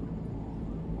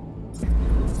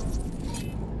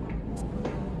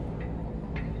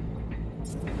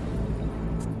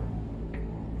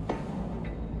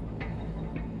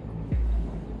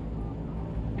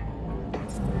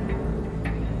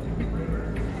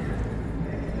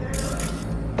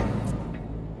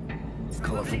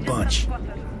 Colorful bunch.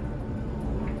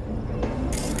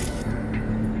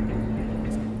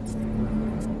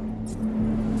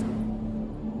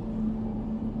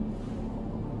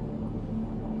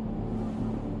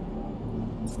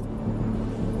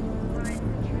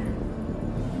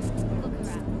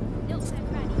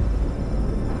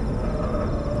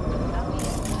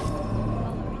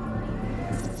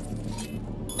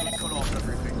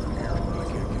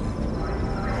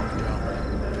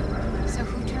 So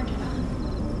who turned it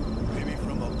on? Maybe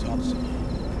from up top somewhere.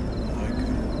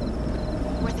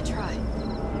 Worth a try.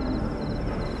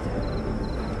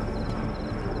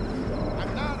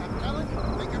 I'm not, I'm telling you.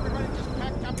 Think everybody just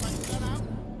packed up and set out?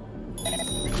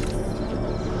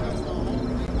 That's the whole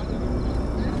thing under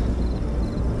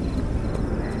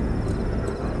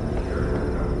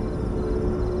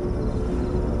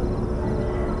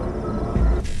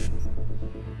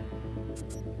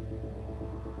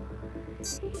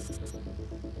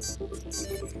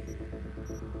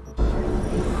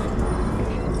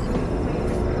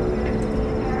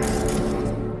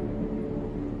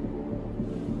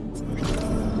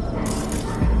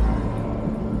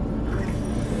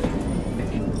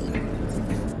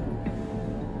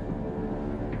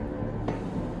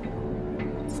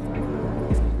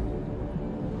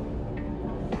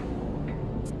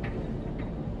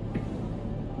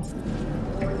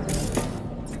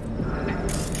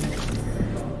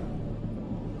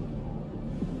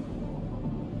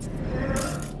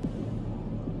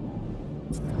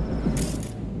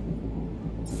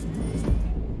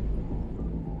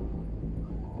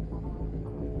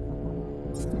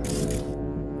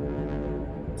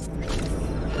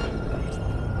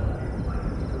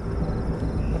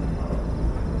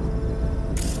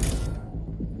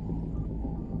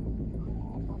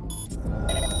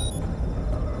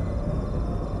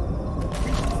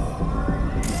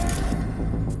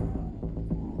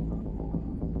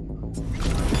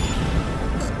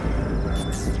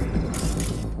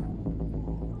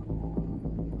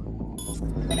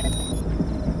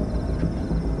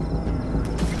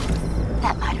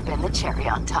That might have been the cherry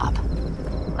on top.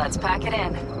 Let's pack it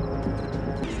in.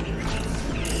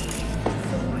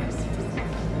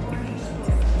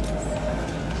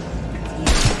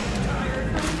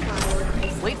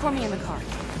 Wait for me in the car.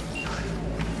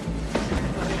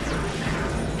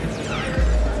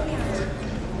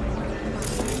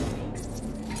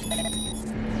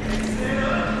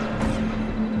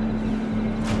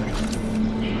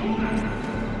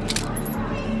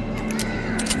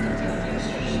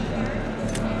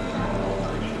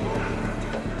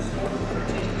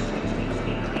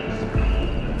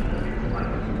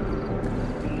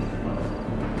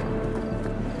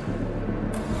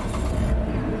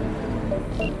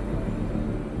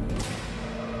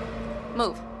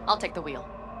 Move. I'll take the wheel.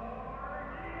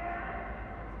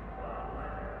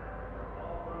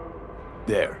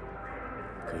 There.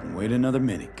 Couldn't wait another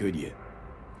minute, could you?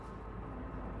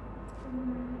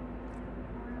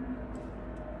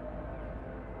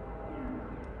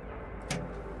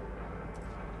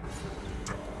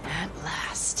 At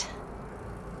last.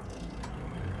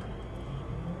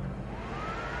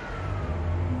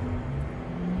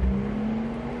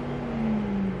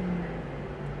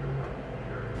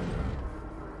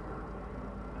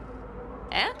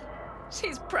 And?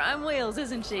 She's prime wheels,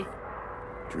 isn't she?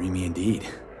 Dreamy indeed.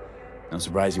 No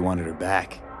surprise you wanted her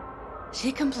back.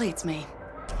 She completes me.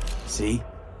 See?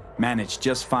 Managed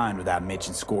just fine without Mitch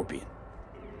and Scorpion.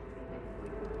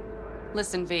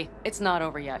 Listen, V, it's not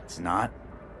over yet. It's not?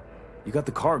 You got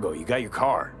the cargo, you got your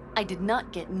car. I did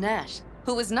not get Nash,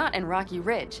 who was not in Rocky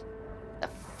Ridge. The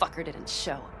fucker didn't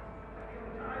show.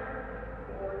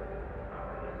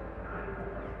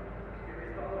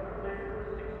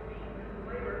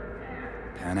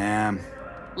 Pan Am.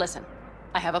 Listen,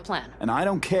 I have a plan. And I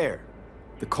don't care.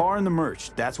 The car and the merch,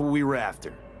 that's what we were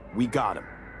after. We got him.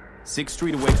 6th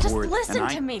Street away for it. Just listen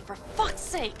to me, for fuck's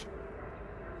sake!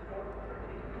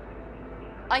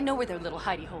 I know where their little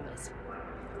hidey hole is.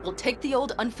 We'll take the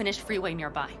old unfinished freeway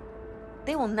nearby.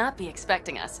 They will not be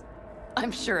expecting us.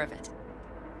 I'm sure of it.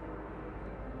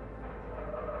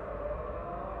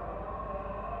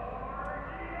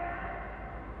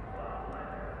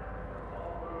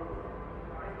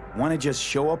 Want to just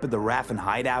show up at the Raffin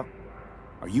hideout?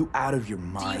 Are you out of your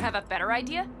mind? Do you have a better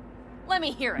idea? Let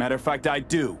me hear it. Matter of fact, I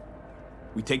do.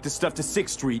 We take the stuff to 6th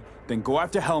Street, then go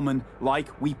after Hellman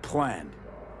like we planned.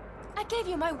 I gave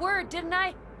you my word, didn't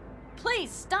I?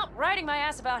 Please stop riding my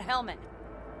ass about Hellman.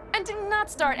 And do not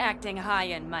start acting high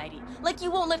and mighty, like you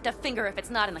won't lift a finger if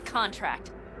it's not in the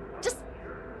contract.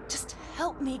 Just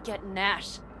help me get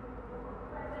Nash.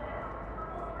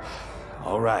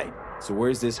 All right, so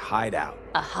where's this hideout?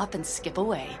 A hop and skip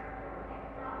away.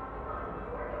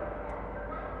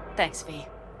 Thanks, V.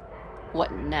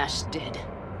 What Nash did.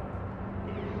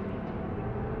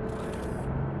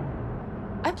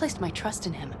 I placed my trust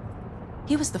in him.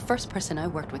 He was the first person I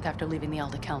worked with after leaving the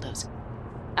Aldecaldos,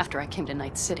 after I came to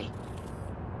Night City.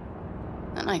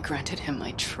 And I granted him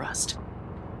my trust.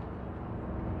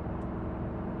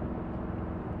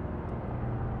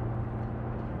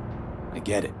 I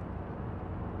get it.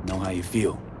 Know how you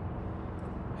feel.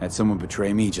 Had someone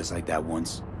betray me just like that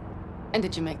once. And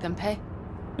did you make them pay?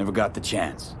 Never got the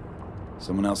chance.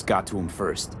 Someone else got to him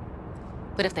first.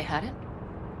 But if they hadn't,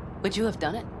 would you have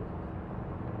done it?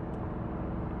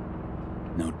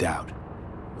 No doubt.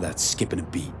 Without skipping a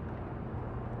beat.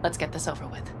 Let's get this over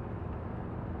with.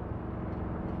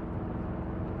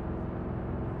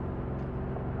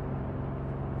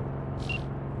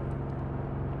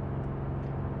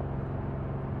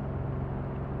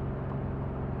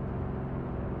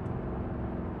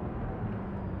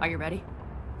 Are you ready?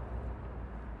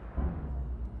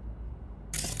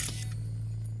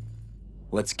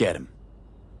 Let's get him.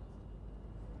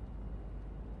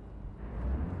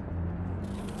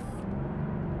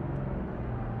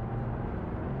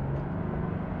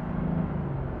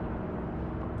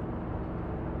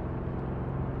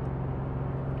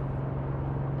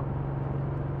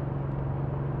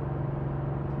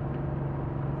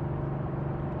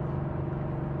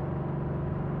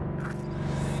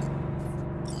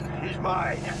 He's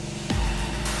mine.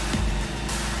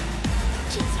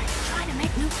 Jeez, are you trying to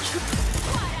make new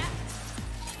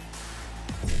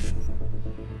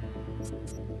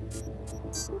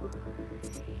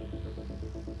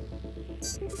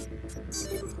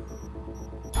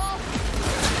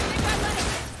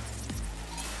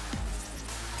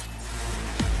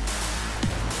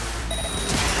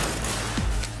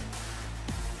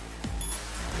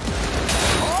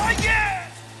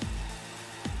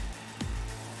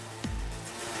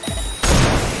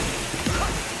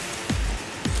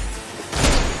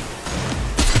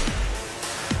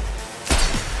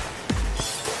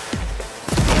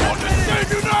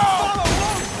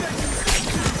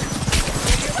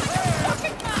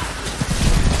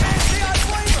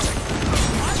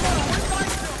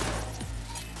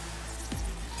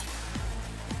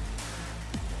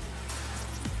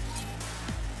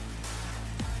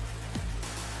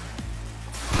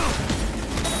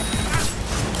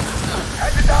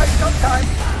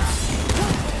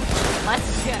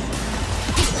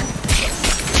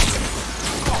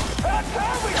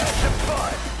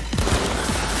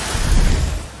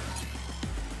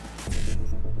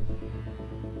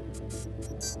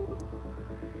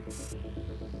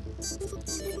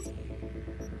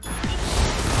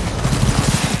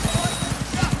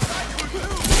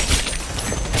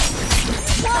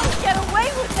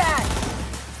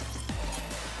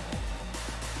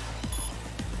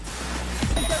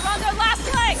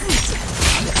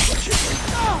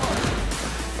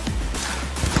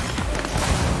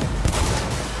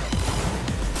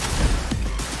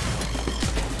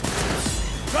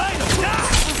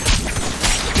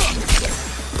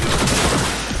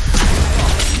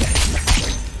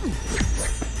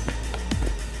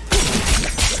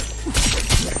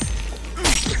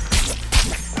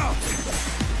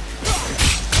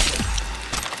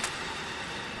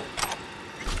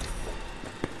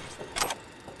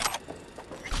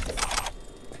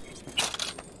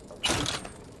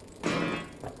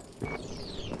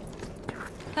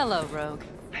Hello, Rogue.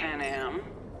 Pan Am?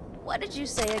 What did you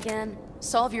say again?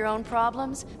 Solve your own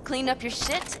problems? Clean up your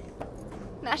shit?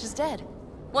 Nash is dead.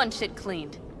 One shit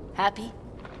cleaned. Happy?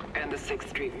 And the 6th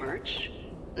Street merch?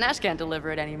 Nash can't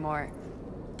deliver it anymore.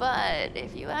 But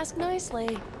if you ask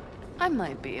nicely, I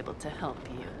might be able to help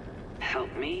you.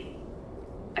 Help me?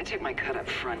 I took my cut up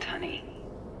front, honey.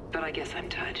 But I guess I'm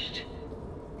touched.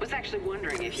 Was actually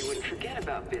wondering if you wouldn't forget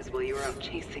about Biz while you were out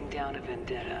chasing down a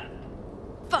vendetta.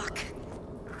 Fuck!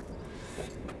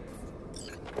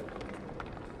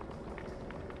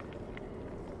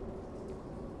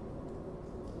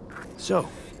 So,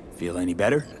 feel any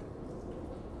better?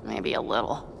 Maybe a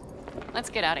little.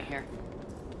 Let's get out of here.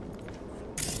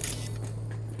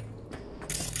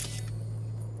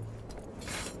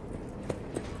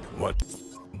 What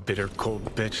bitter cold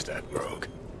bitch, that Rogue.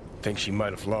 Think she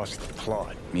might have lost the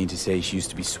plot. Mean to say she used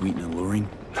to be sweet and alluring?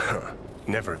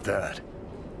 Never that.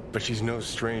 But she's no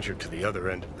stranger to the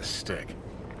other end of the stick.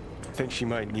 Think she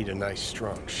might need a nice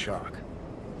strong shock.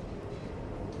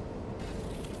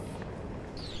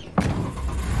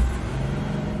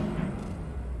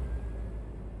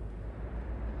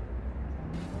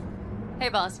 Hey,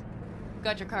 boss.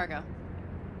 Got your cargo.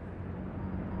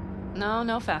 No,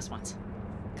 no fast ones.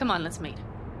 Come on, let's meet.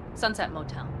 Sunset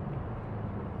Motel.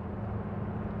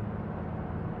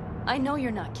 I know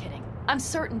you're not kidding. I'm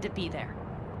certain to be there.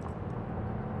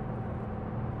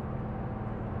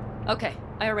 Okay,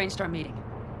 I arranged our meeting.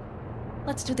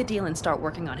 Let's do the deal and start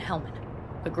working on Hellman.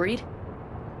 Agreed?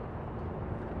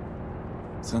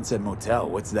 Sunset Motel,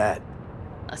 what's that?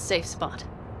 A safe spot.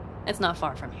 It's not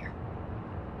far from here.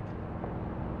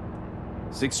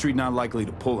 6th Street not likely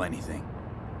to pull anything.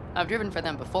 I've driven for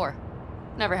them before.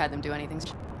 Never had them do anything.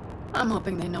 I'm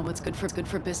hoping they know what's good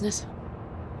for business.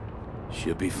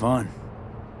 Should be fun.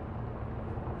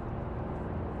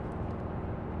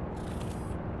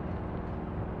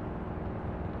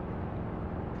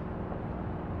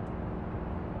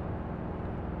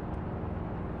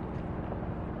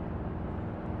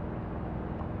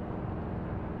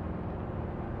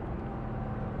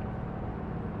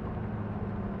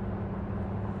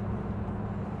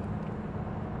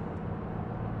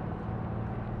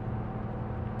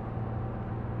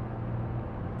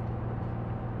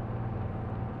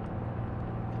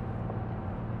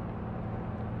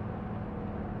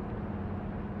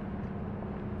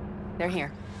 They're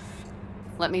here.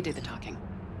 Let me do the talking.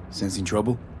 Sensing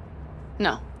trouble?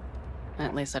 No.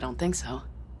 At least I don't think so.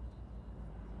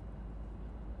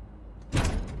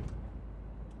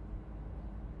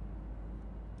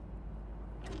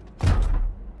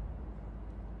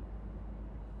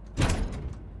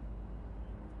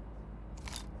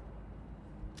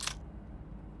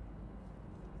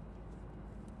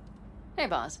 Hey,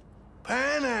 boss.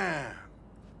 Pan Am!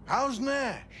 How's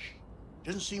Nash?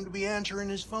 Doesn't seem to be answering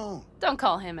his phone. Don't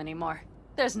call him anymore.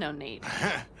 There's no need.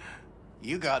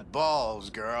 You got balls,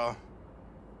 girl.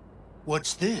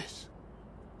 What's this?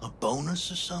 A bonus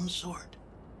of some sort?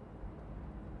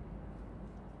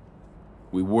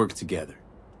 We work together.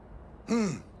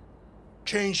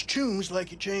 Change tunes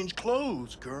like you change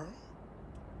clothes, girl.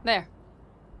 There.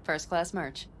 First class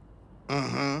merch.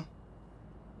 Mm-hmm.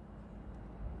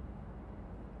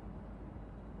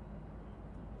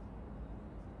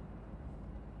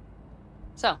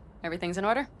 So, everything's in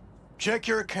order? Check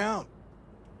your account.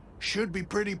 Should be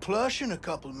pretty plush in a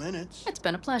couple of minutes. It's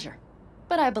been a pleasure.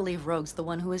 But I believe Rogue's the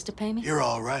one who is to pay me. You're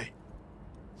all right.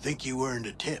 Think you earned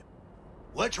a tip.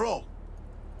 Let's roll.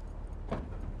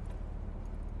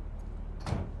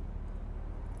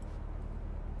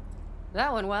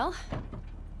 That went well.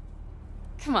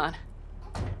 Come on.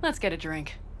 Let's get a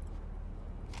drink.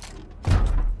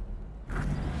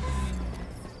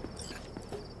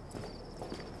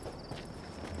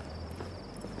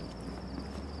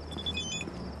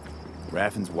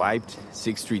 Raffin's wiped,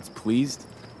 6th Street's pleased.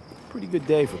 Pretty good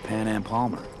day for Pan Am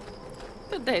Palmer.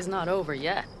 The day's not over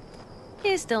yet.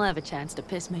 You still have a chance to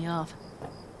piss me off.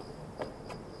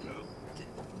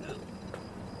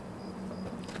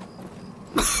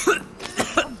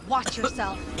 Watch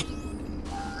yourself.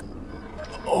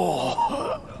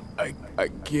 Oh, I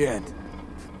can't.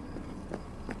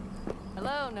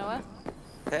 Hello, Noah.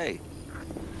 Hey,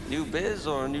 new biz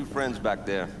or new friends back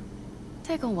there?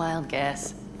 Take a wild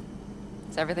guess.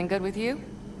 Is everything good with you?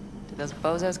 Did those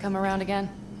bozos come around again?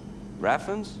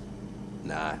 Raffins?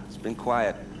 Nah, it's been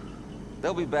quiet.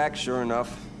 They'll be back, sure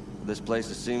enough. This place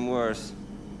has seen worse.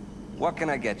 What can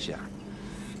I get you?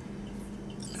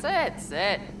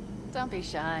 Sit. Don't be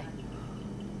shy.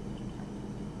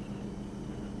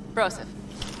 Broseph.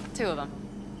 2 of them.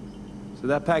 So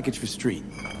that package for Street,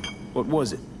 what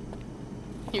was it?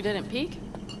 You didn't peek?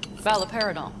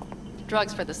 Valoperidol.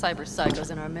 Drugs for the cyber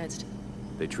psychos in our midst.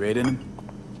 They trade in them?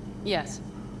 Yes.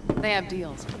 They have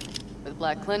deals. With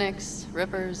black clinics,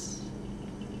 rippers.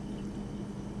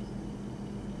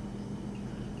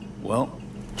 Well,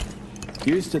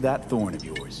 here's to that thorn of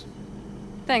yours.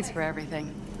 Thanks for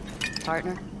everything,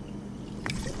 partner.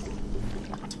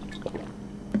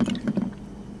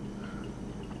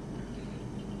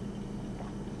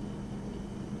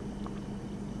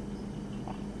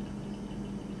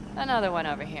 Another one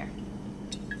over here.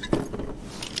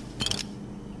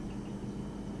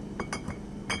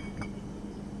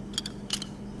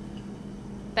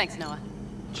 Thanks, Noah.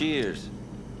 Cheers.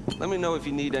 Let me know if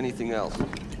you need anything else.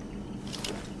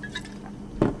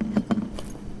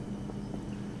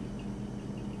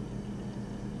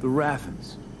 The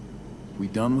Raffens. We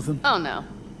done with them? Oh no.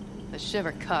 The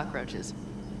shiver cockroaches.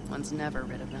 One's never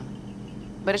rid of them.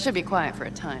 But it should be quiet for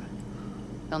a time.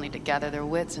 They'll need to gather their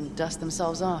wits and dust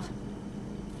themselves off.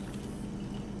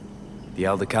 The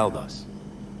Aldecaldos.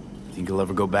 Think he'll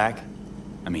ever go back?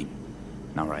 I mean,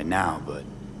 not right now, but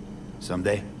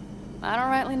someday? I don't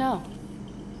rightly know.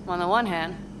 On the one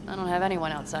hand, I don't have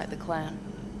anyone outside the clan.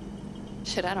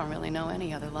 Shit, I don't really know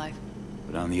any other life.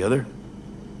 But on the other?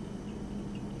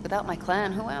 Without my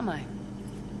clan, who am I?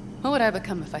 Who would I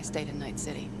become if I stayed in Night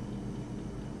City?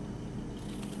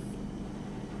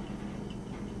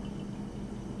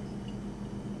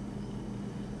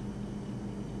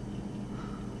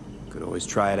 Could always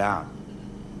try it out.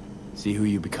 See who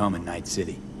you become in Night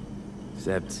City.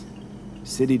 Except,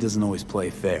 City doesn't always play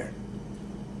fair.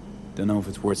 Don't know if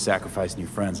it's worth sacrificing your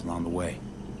friends along the way.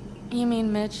 You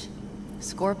mean Mitch?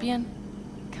 Scorpion?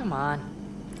 Come on.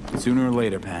 Sooner or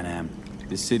later, Panam,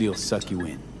 this city will suck you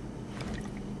in.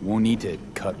 You won't need to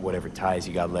cut whatever ties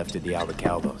you got left at the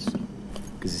Aldecaldos,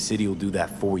 because the city will do that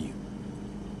for you.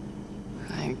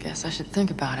 I guess I should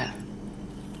think about it.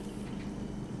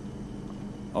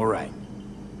 All right.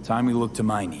 Time we look to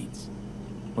my needs.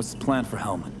 What's the plan for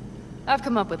Hellman? I've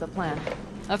come up with a plan.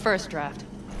 A first draft.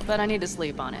 But I need to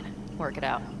sleep on it. Work it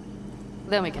out.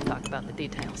 Then we can talk about the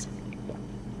details.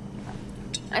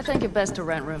 I think it best to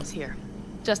rent rooms here.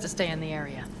 Just to stay in the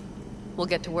area. We'll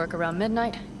get to work around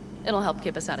midnight. It'll help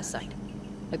keep us out of sight.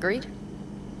 Agreed?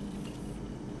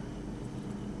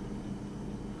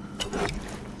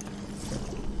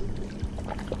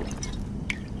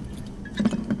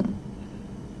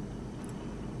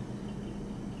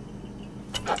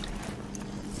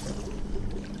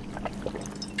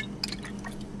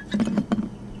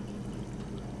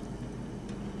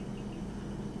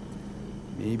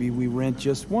 Maybe we rent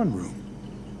just one room.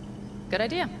 Good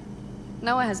idea.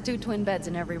 Noah has 2 twin beds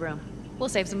in every room. We'll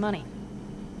save some money.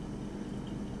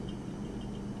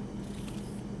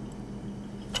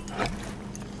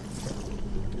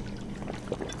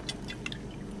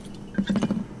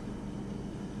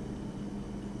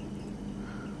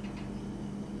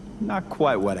 Not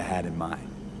quite what I had in mind.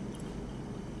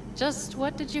 Just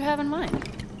what did you have in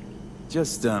mind?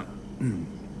 Just,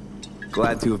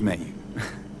 glad to have met you.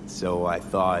 So I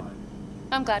thought...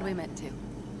 I'm glad we met too.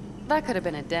 That could have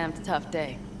been a damned tough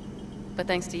day. But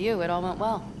thanks to you, it all went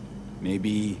well.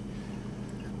 Maybe...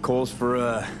 calls for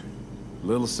a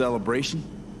little celebration?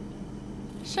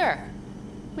 Sure.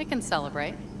 We can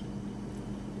celebrate.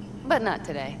 But not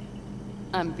today.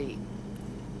 I'm beat.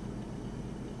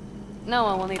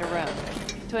 Noah will need a room.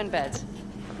 Twin beds.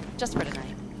 Just for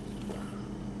tonight.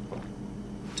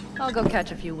 I'll go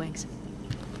catch a few winks.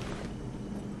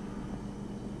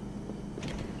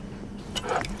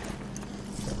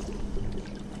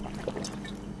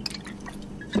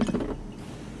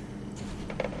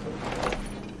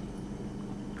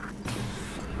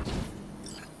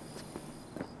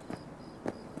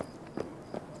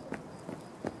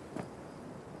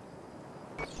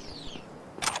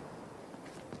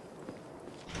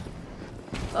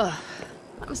 Ugh,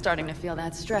 I'm starting to feel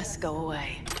that stress go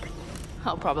away.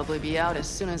 I'll probably be out as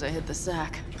soon as I hit the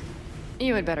sack.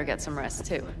 You had better get some rest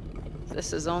too.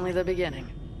 This is only the beginning.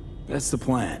 That's the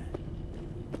plan.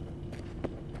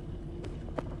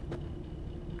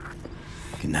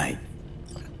 Good night.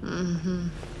 Mm-hmm.